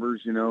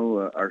numbers.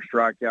 Our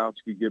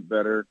strikeouts could get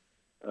better.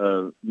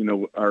 Our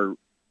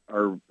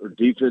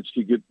defense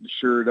could get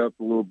shored up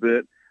a little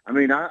bit.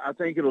 I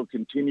think it'll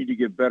continue to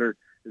get better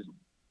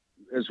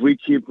as we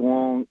keep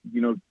along,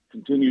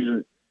 continue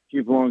to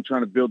keep along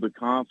trying to build the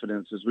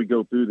confidence as we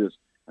go through this.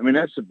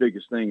 That's the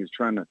biggest thing is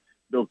trying to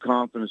build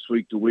confidence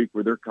week to week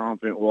where they're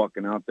confident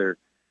walking out there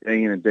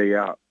day in and day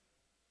out.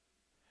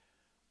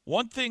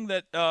 One thing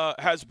that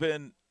has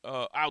been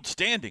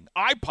outstanding,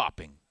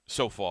 eye-popping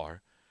so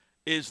far,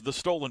 is the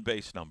stolen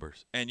base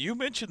numbers. And you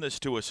mentioned this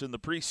to us in the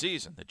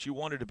preseason, that you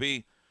wanted to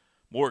be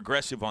more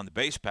aggressive on the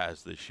base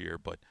paths this year.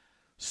 But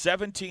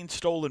 17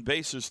 stolen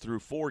bases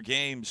through 4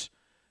 games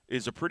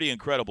is a pretty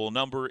incredible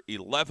number.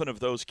 11 of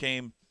those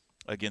came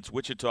against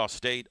Wichita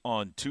State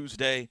on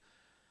Tuesday.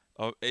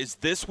 Is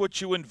this what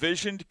you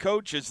envisioned,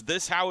 Coach? Is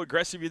this how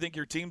aggressive you think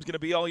your team's going to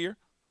be all year?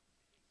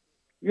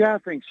 Yeah, I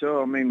think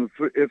so.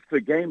 If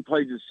the game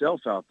plays itself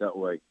out that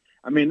way,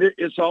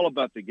 it's all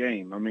about the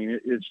game.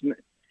 There's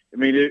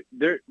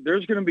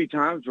going to be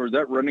times where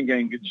that running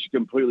game gets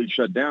completely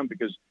shut down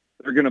because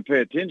they're going to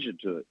pay attention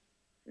to it,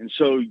 and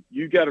so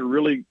you've got to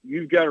really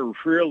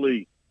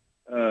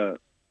pay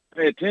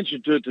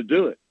attention to it to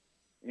do it.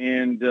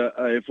 And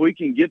if we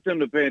can get them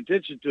to pay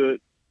attention to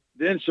it,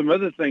 then some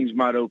other things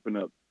might open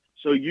up.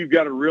 So you've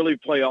got to really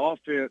play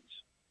offense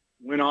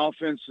when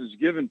offense is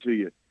given to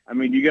you.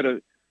 You got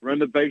to run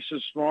the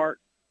bases smart.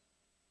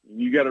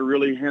 You got to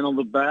really handle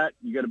the bat.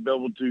 You got to be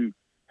able to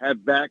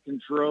have bat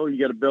control. You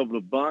got to be able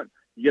to bunt.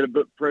 You got to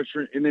put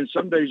pressure. And then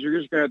some days you're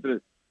just going to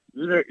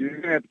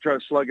have to try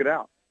to slug it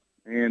out.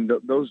 And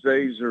those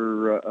days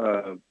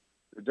are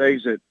the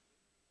days that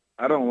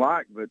I don't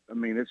like, but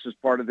it's just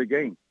part of the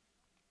game.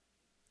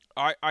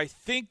 I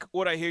think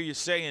what I hear you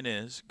saying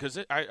is, because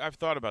I've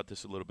thought about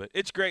this a little bit,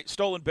 it's great.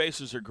 Stolen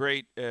bases are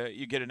great.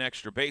 You get an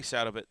extra base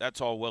out of it.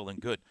 That's all well and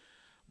good.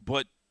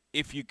 But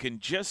if you can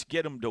just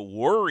get them to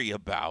worry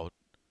about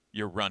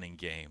your running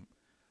game,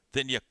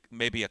 then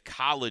maybe a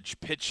college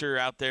pitcher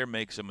out there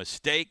makes a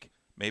mistake,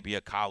 maybe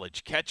a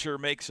college catcher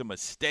makes a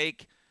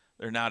mistake.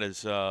 They're not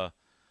as they're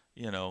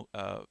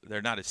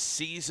not as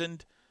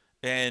seasoned,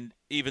 and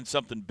even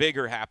something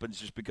bigger happens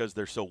just because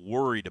they're so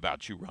worried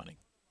about you running.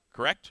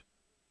 Correct?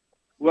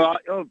 Well,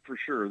 for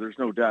sure. There's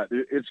no doubt.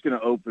 It's going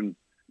to open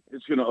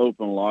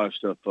a lot of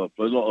stuff up.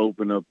 It'll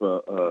open up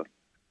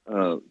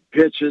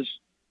pitches.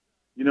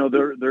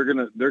 They're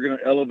gonna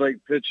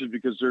elevate pitches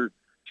because they're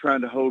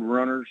trying to hold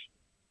runners.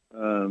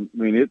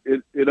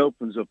 It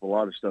opens up a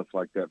lot of stuff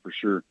like that for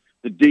sure.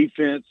 The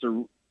defense,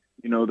 they're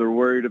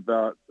worried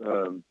about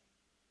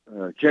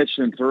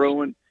catching and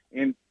throwing.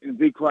 And to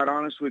be quite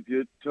honest with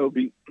you,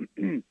 Toby,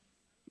 in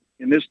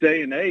this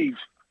day and age,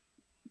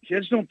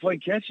 kids don't play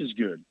catch as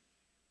good.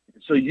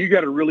 So you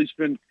got to really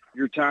spend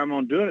your time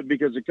on doing it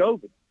because of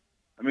COVID.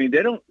 I mean,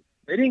 those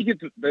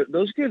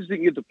kids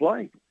didn't get to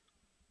play.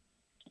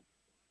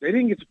 They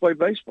didn't get to play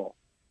baseball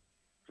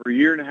for a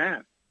year and a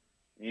half.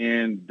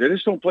 And they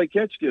just don't play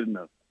catch good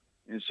enough.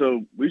 And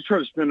so we try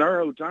to spend our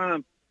whole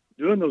time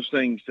doing those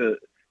things to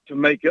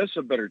make us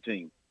a better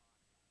team.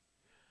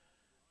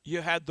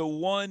 You had the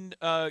one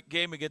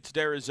game against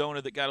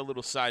Arizona that got a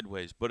little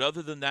sideways. But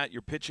other than that,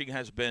 your pitching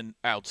has been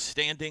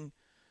outstanding.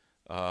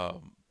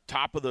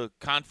 Top of the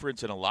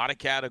conference in a lot of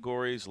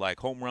categories like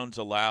home runs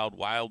allowed,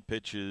 wild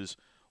pitches,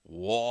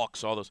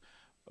 walks, all those.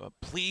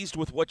 Pleased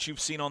with what you've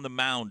seen on the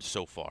mound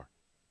so far?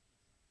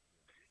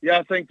 Yeah,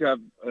 I think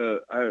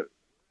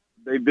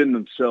they've been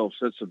themselves.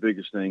 That's the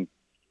biggest thing.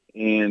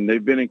 And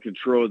they've been in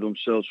control of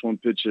themselves one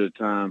pitch at a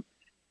time.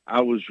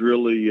 I was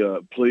really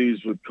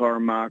pleased with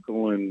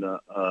Carmichael and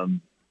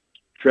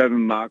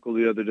Trevin Michael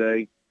the other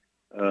day.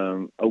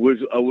 I would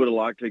have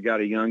liked to have got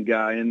a young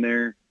guy in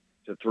there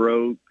to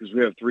throw because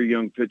we have 3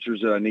 young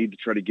pitchers that I need to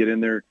try to get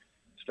in there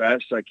as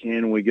fast as I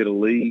can when we get a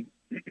lead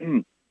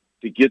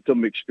to get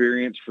them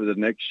experience for the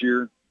next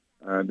year.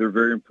 They're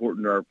very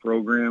important to our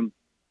program.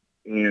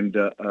 And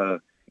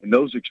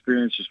those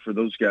experiences for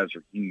those guys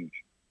are huge.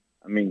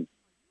 I mean,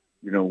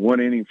 one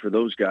inning for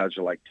those guys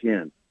are like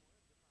 10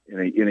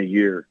 in a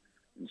year.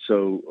 And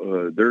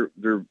so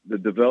the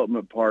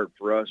development part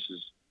for us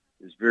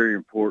is very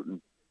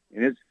important.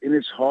 And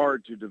it's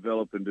hard to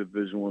develop in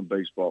Division I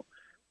baseball.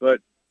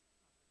 But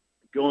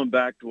going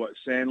back to what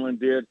Sandlin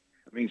did,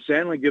 I mean,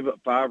 Sandlin gave up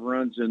 5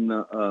 runs in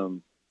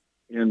the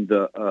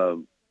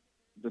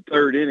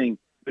 3rd inning,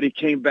 but he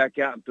came back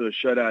out into a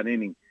shutout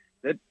inning.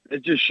 That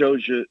just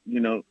shows you,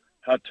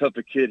 how tough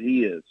a kid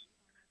he is.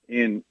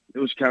 And it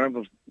was kind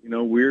of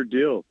a, weird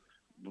deal.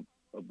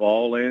 A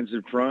ball lands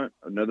in front,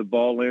 another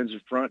ball lands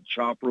in front,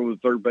 chopper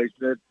with the third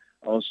baseman.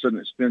 All of a sudden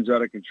it spins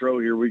out of control.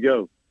 Here we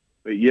go.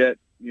 But yet,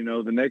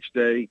 the next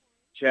day,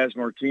 Chaz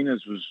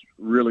Martinez was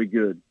really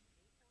good.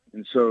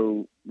 And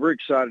so we're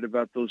excited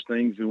about those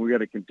things, and we got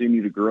to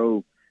continue to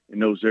grow in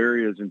those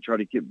areas and try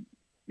to get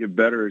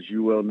better, as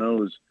you well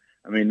know.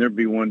 I mean, there'd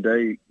be one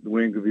day the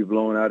wind could be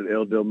blowing out at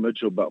L. Del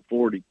Mitchell about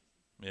 40,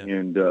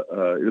 and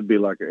it'd be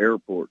like an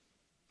airport.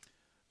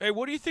 Hey,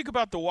 what do you think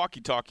about the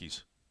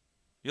walkie-talkies?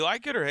 You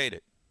like it or hate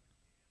it?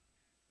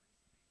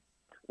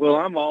 Well,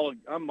 I'm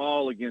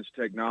all against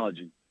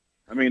technology.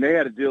 I mean, they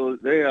had a deal.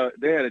 They had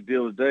a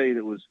deal today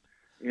that was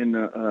in.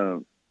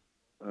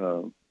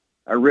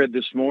 I read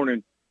this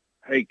morning.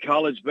 Hey,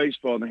 college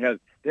baseball, and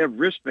they have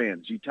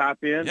wristbands. You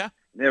type in. Yeah.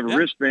 They have a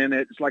wristband.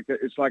 It's like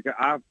an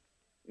eye.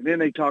 And then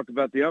they talked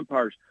about the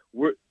umpires.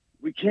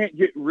 We can't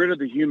get rid of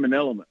the human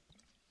element.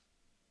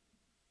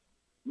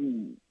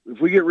 If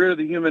we get rid of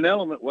the human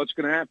element, what's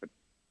going to happen?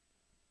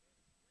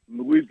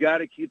 We've got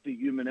to keep the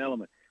human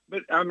element.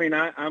 But, I mean,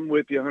 I'm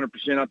with you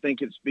 100%. I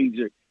think it speeds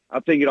it.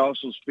 I think it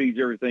also speeds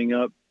everything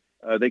up.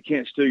 They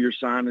can't steal your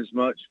sign as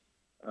much.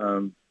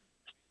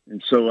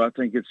 And so I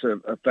think it's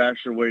a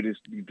faster way to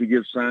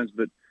give signs.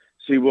 But,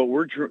 see,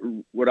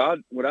 what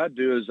I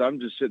do is I'm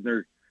just sitting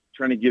there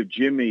trying to give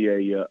Jimmy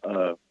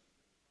a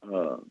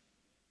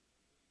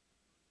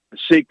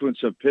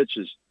sequence of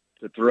pitches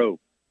to throw.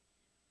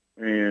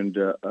 And,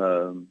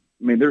 I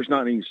mean, there's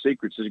not any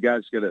secrets. This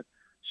guy's got to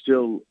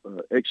still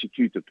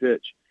execute the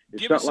pitch.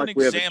 It's Give not us like an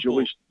we example.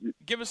 have a choice.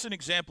 Give us an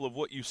example of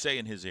what you say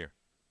in his ear.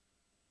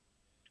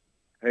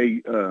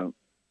 Hey,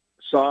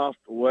 soft,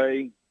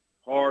 away,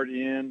 hard,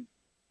 in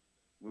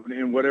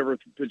whatever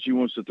pitch he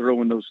wants to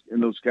throw in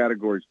those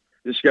categories.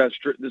 This guy's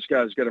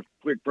got a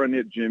quick front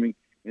hit, Jimmy.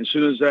 And as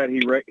soon as that,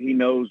 he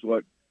knows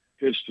what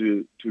pitch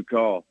to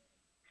call.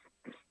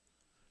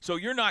 So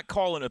you're not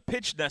calling a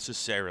pitch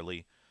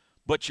necessarily,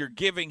 but you're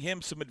giving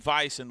him some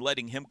advice and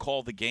letting him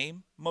call the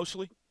game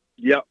mostly?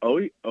 Yeah. Oh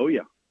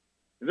yeah.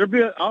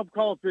 I'll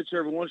call a pitch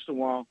every once in a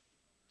while,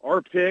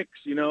 or picks.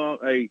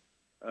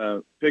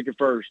 Pick at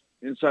first,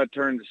 inside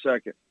turn to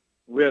second.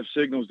 We have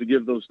signals to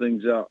give those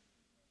things out.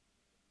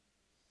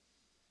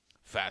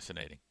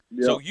 Fascinating.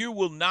 Yeah. So you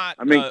will not.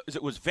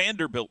 It was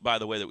Vanderbilt, by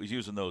the way, that was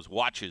using those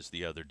watches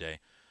the other day.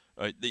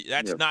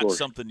 That's not course.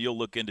 something you'll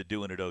look into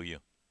doing at OU.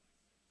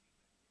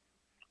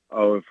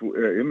 Oh,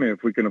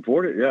 if we can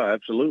afford it, yeah,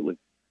 absolutely.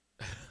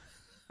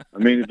 I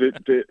mean,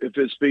 if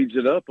it speeds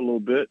it up a little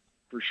bit,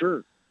 for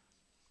sure.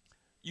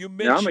 You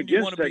mentioned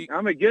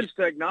I'm against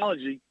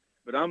technology.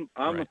 but I'm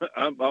Right.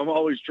 I'm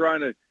always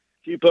trying to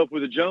keep up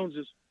with the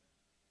Joneses.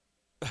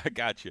 I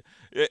got you.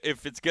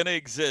 If it's going to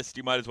exist,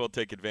 you might as well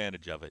take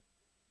advantage of it.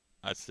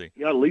 I see.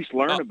 You got to at least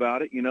learn Oh.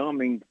 about it. I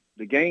mean,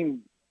 the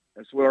game.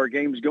 That's what our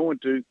game's going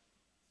to.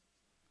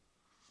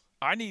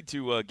 I need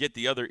to get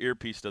the other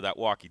earpiece to that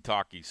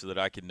walkie-talkie so that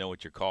I can know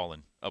what you're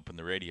calling up in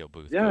the radio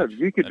booth. Yeah, Coach.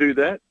 you could That'd do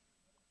be fun. that.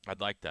 I'd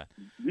like that.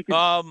 You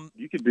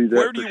could do that.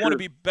 Where do you for want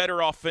to sure. be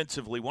better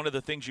offensively? One of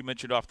the things you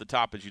mentioned off the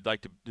top is you'd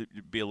like to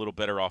be a little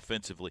better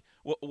offensively.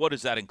 What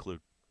does that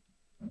include?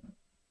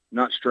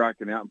 Not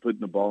striking out and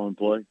putting the ball in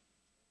play.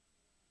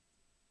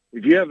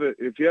 If you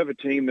have a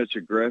team that's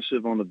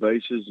aggressive on the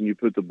bases and you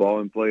put the ball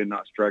in play and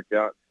not strike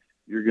out,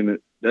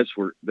 that's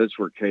where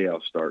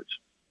chaos starts.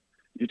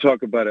 You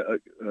talk about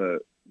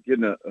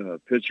getting a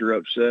pitcher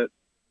upset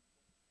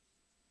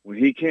when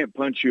he can't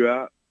punch you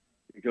out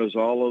because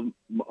all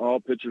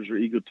pitchers are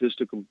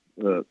egotistical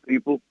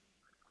people.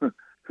 And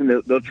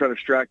they'll try to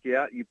strike you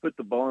out. You put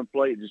the ball in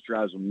play, it just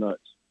drives them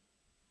nuts.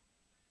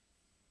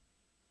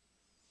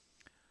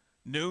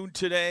 Noon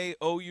today,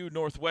 OU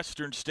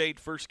Northwestern State,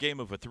 first game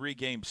of a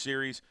 3-game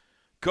series.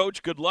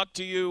 Coach, good luck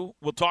to you.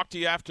 We'll talk to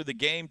you after the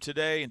game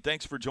today, and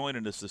thanks for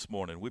joining us this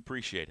morning. We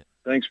appreciate it.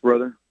 Thanks,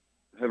 brother.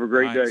 Have a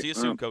great All right, day. see you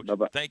soon, Coach.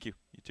 Bye-bye. Thank you.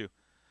 You too.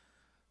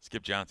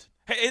 Skip Johnson.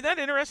 Hey, isn't that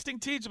interesting,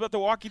 Teeds, about the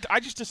walkie?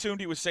 I just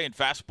assumed he was saying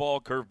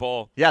fastball,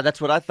 curveball. Yeah,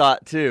 that's what I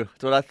thought, too.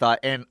 That's what I thought.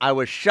 And I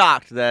was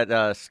shocked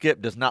that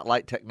Skip does not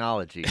like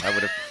technology. I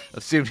would have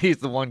assumed he's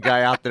the one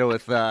guy out there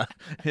with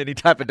any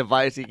type of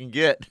device he can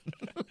get.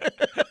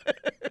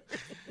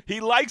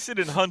 He likes it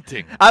in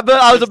hunting. I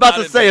was about to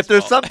not in say, if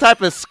there's baseball. some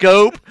type of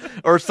scope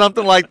or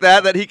something like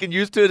that he can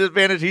use to his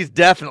advantage, he's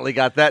definitely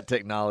got that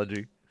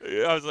technology.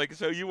 I was like,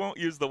 so you won't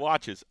use the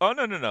watches? Oh,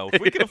 no.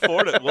 If we can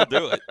afford it, we'll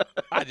do it.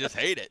 I just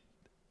hate it.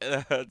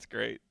 That's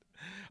great.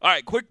 All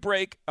right, quick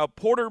break.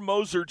 Porter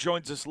Moser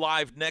joins us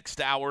live next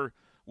hour.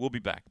 We'll be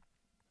back.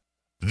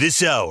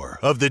 This hour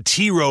of the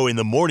T-Row in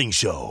the Morning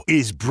Show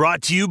is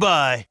brought to you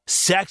by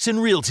Saxon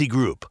Realty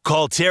Group.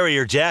 Call Terry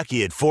or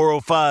Jackie at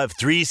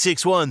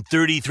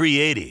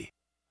 405-361-3380.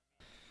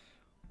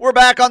 We're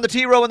back on the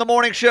T-Row in the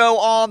Morning Show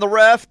on the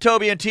Ref.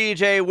 Toby and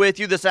TJ with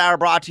you this hour,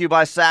 brought to you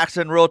by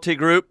Saxon Realty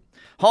Group,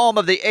 home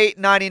of the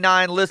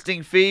 $8.99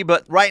 listing fee.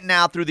 But right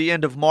now through the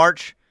end of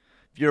March,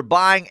 if you're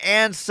buying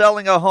and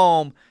selling a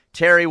home,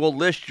 Terry will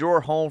list your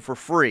home for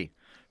free.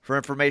 For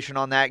information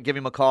on that, give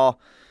him a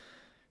call.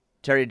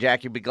 Terry and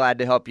Jackie will be glad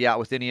to help you out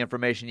with any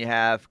information you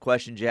have,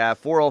 questions you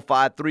have.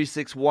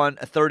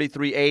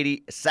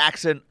 405-361-3380,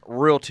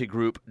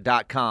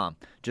 SaxonRealtyGroup.com.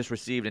 Just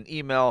received an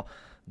email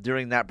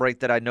during that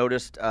break that I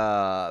noticed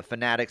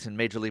Fanatics and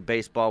Major League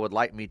Baseball would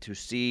like me to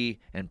see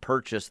and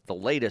purchase the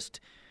latest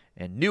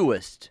and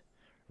newest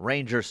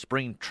Ranger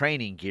spring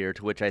training gear,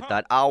 to which I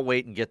thought I'll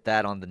wait and get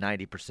that on the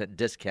 90%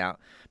 discount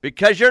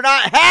because you're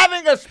not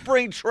having a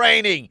spring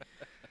training.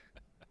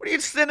 What are you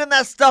sending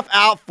that stuff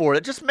out for?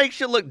 It just makes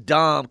you look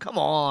dumb. Come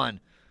on.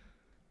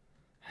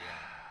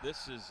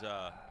 This is,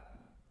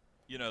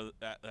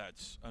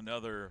 that's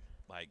another,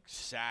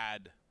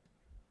 sad,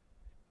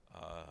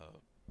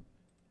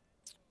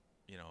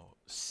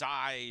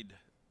 side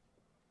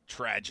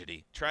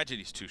tragedy.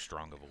 Tragedy's too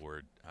strong of a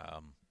word.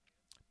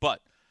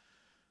 But,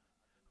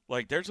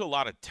 there's a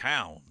lot of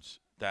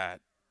towns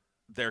that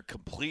their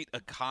complete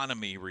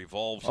economy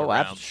revolves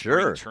around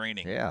spring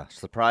training. Yeah,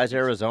 Surprise,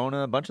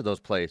 Arizona, a bunch of those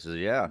places,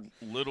 yeah.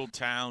 Little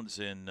towns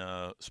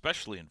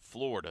especially in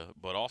Florida,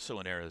 but also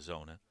in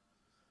Arizona,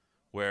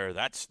 where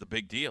that's the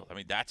big deal. I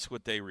mean, that's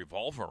what they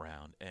revolve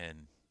around,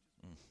 and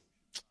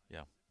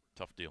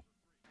tough deal.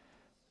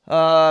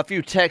 A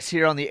few texts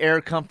here on the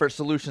Air Comfort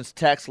Solutions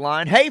text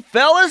line. Hey,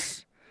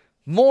 fellas,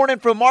 morning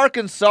from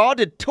Arkansas.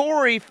 Did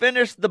Tori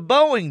finish the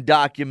Boeing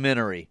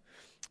documentary?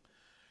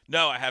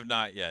 No, I have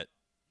not yet.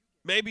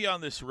 Maybe on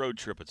this road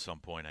trip at some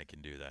point I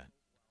can do that.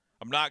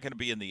 I'm not going to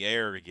be in the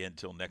air again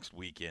until next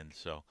weekend,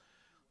 so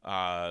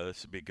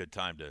this would be a good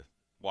time to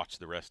watch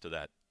the rest of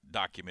that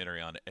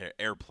documentary on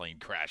airplane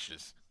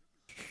crashes.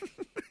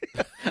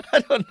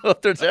 I don't know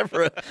if there's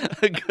ever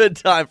a good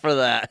time for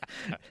that.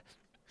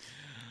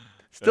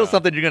 Still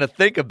something you're going to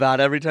think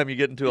about every time you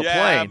get into a plane.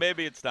 Yeah,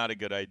 maybe it's not a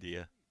good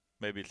idea.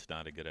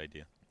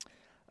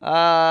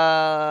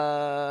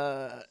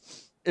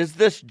 Is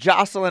this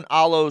Jocelyn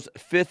Allo's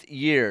 5th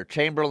year?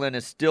 Chamberlain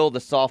is still the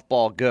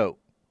softball GOAT.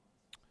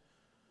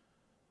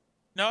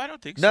 No, I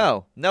don't think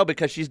so. No,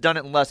 because she's done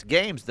it in less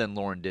games than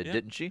Lauren did,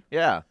 didn't she?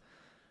 Yeah.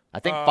 I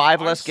think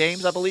 5 less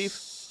games, I believe.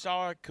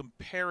 Saw a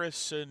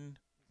comparison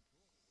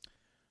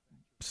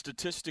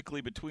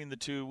statistically between the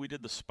two. We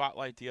did the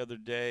spotlight the other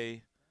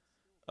day.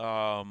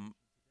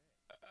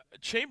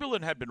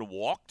 Chamberlain had been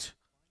walked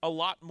a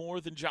lot more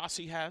than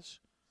Jossie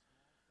has,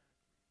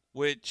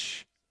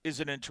 which is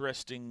an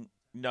interesting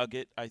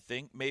nugget, I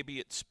think.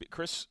 Maybe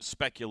Chris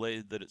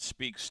speculated that it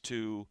speaks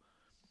to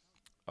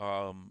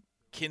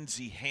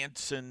Kinsey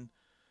Hansen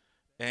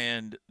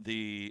and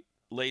the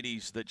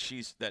ladies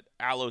that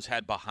Allo's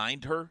had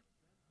behind her,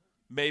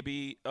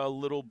 maybe a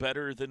little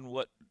better than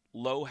what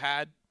Lowe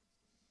had.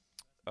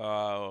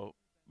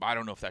 I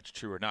don't know if that's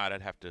true or not.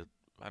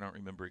 I don't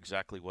remember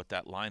exactly what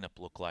that lineup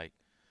looked like.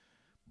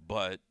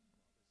 But,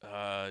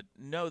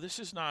 no, this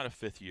is not a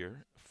fifth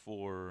year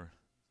for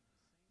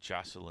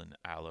Jocelyn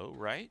Alo,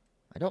 right?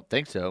 I don't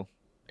think so.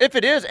 If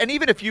it is, and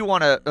even if you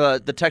want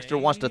to, the texter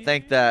wants to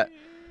think that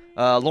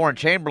Lauren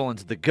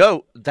Chamberlain's the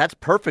GOAT, that's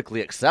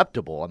perfectly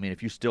acceptable. I mean,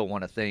 if you still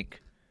want to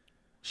think.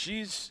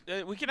 She's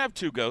we can have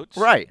two GOATs.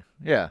 Right,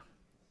 yeah.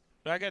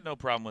 I got no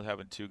problem with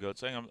having two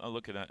GOATs. I'm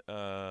looking at,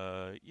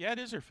 it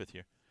is her fifth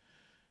year.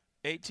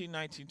 18,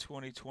 19,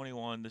 20,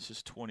 21. This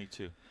is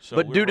 22. So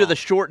but due to the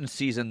shortened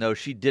season, though,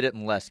 she did it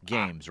in less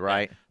games,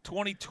 right? Yeah.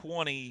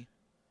 2020,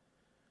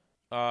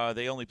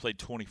 they only played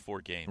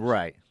 24 games.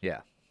 Right,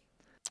 yeah.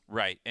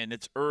 Right, and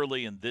it's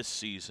early in this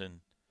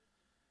season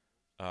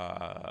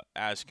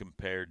as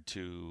compared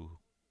to,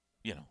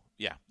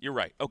 yeah, you're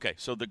right. Okay,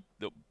 so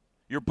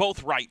you're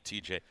both right,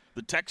 TJ.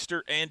 The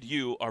texter and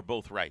you are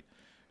both right.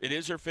 It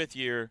is her fifth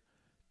year,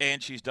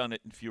 and she's done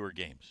it in fewer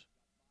games.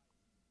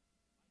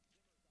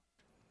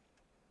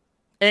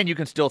 And you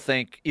can still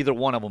think either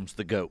one of them's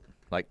the GOAT.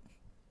 Like,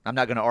 I'm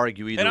not going to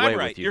argue either way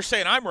right. with you. You're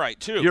saying I'm right,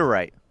 too. You're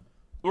right.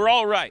 We're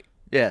all right.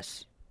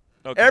 Yes.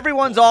 Okay.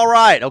 Everyone's all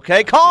right,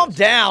 okay? Calm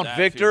down, that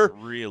Victor.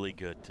 Feels really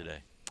good today.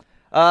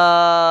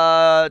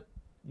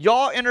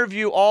 Y'all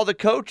interview all the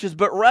coaches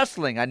but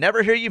wrestling. I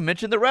never hear you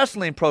mention the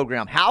wrestling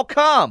program. How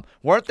come?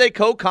 Weren't they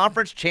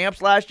co-conference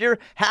champs last year?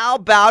 How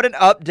about an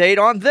update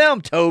on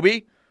them,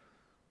 Toby?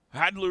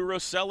 Had Lou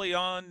Rosselli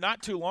on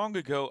not too long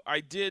ago.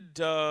 I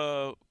did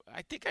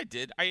I think I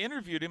did. I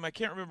interviewed him. I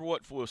can't remember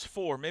what it was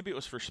for. Maybe it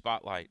was for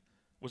Spotlight.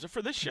 Was it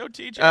for this show,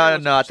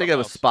 TJ? No, I think it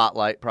was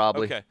Spotlight,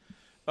 probably. Okay.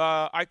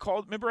 I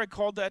called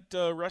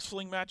that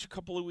wrestling match a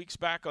couple of weeks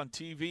back on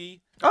TV.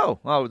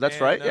 Oh,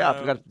 that's right. Yeah, I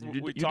forgot.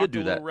 You did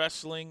do that.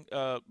 Wrestling.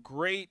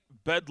 Great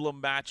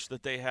Bedlam match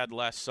that they had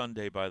last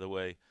Sunday, by the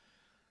way.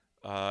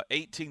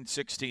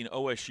 18-16,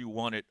 OSU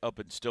won it up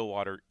in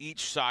Stillwater.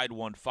 Each side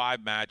won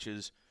 5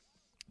 matches.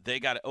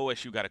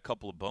 OSU got a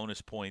couple of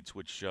bonus points,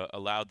 which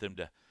allowed them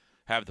to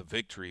have the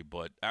victory,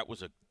 but that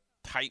was a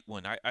tight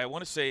one. I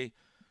want to say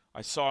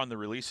I saw in the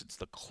release it's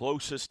the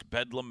closest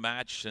Bedlam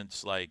match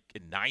since like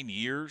in 9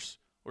 years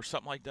or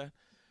something like that.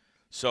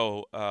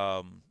 So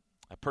a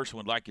person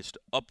would like us to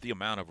up the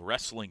amount of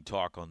wrestling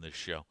talk on this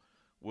show.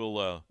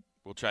 We'll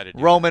try to do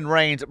Roman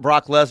Reigns,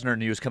 Brock Lesnar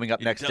news coming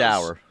up next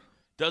hour.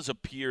 Does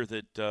appear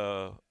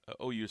that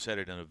OU's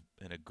headed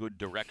in a good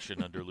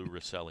direction under Lou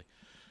Rosselli.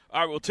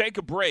 All right, we'll take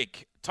a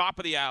break. Top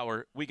of the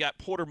hour, we got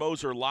Porter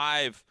Moser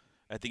live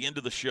at the end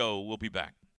of the show. We'll be back.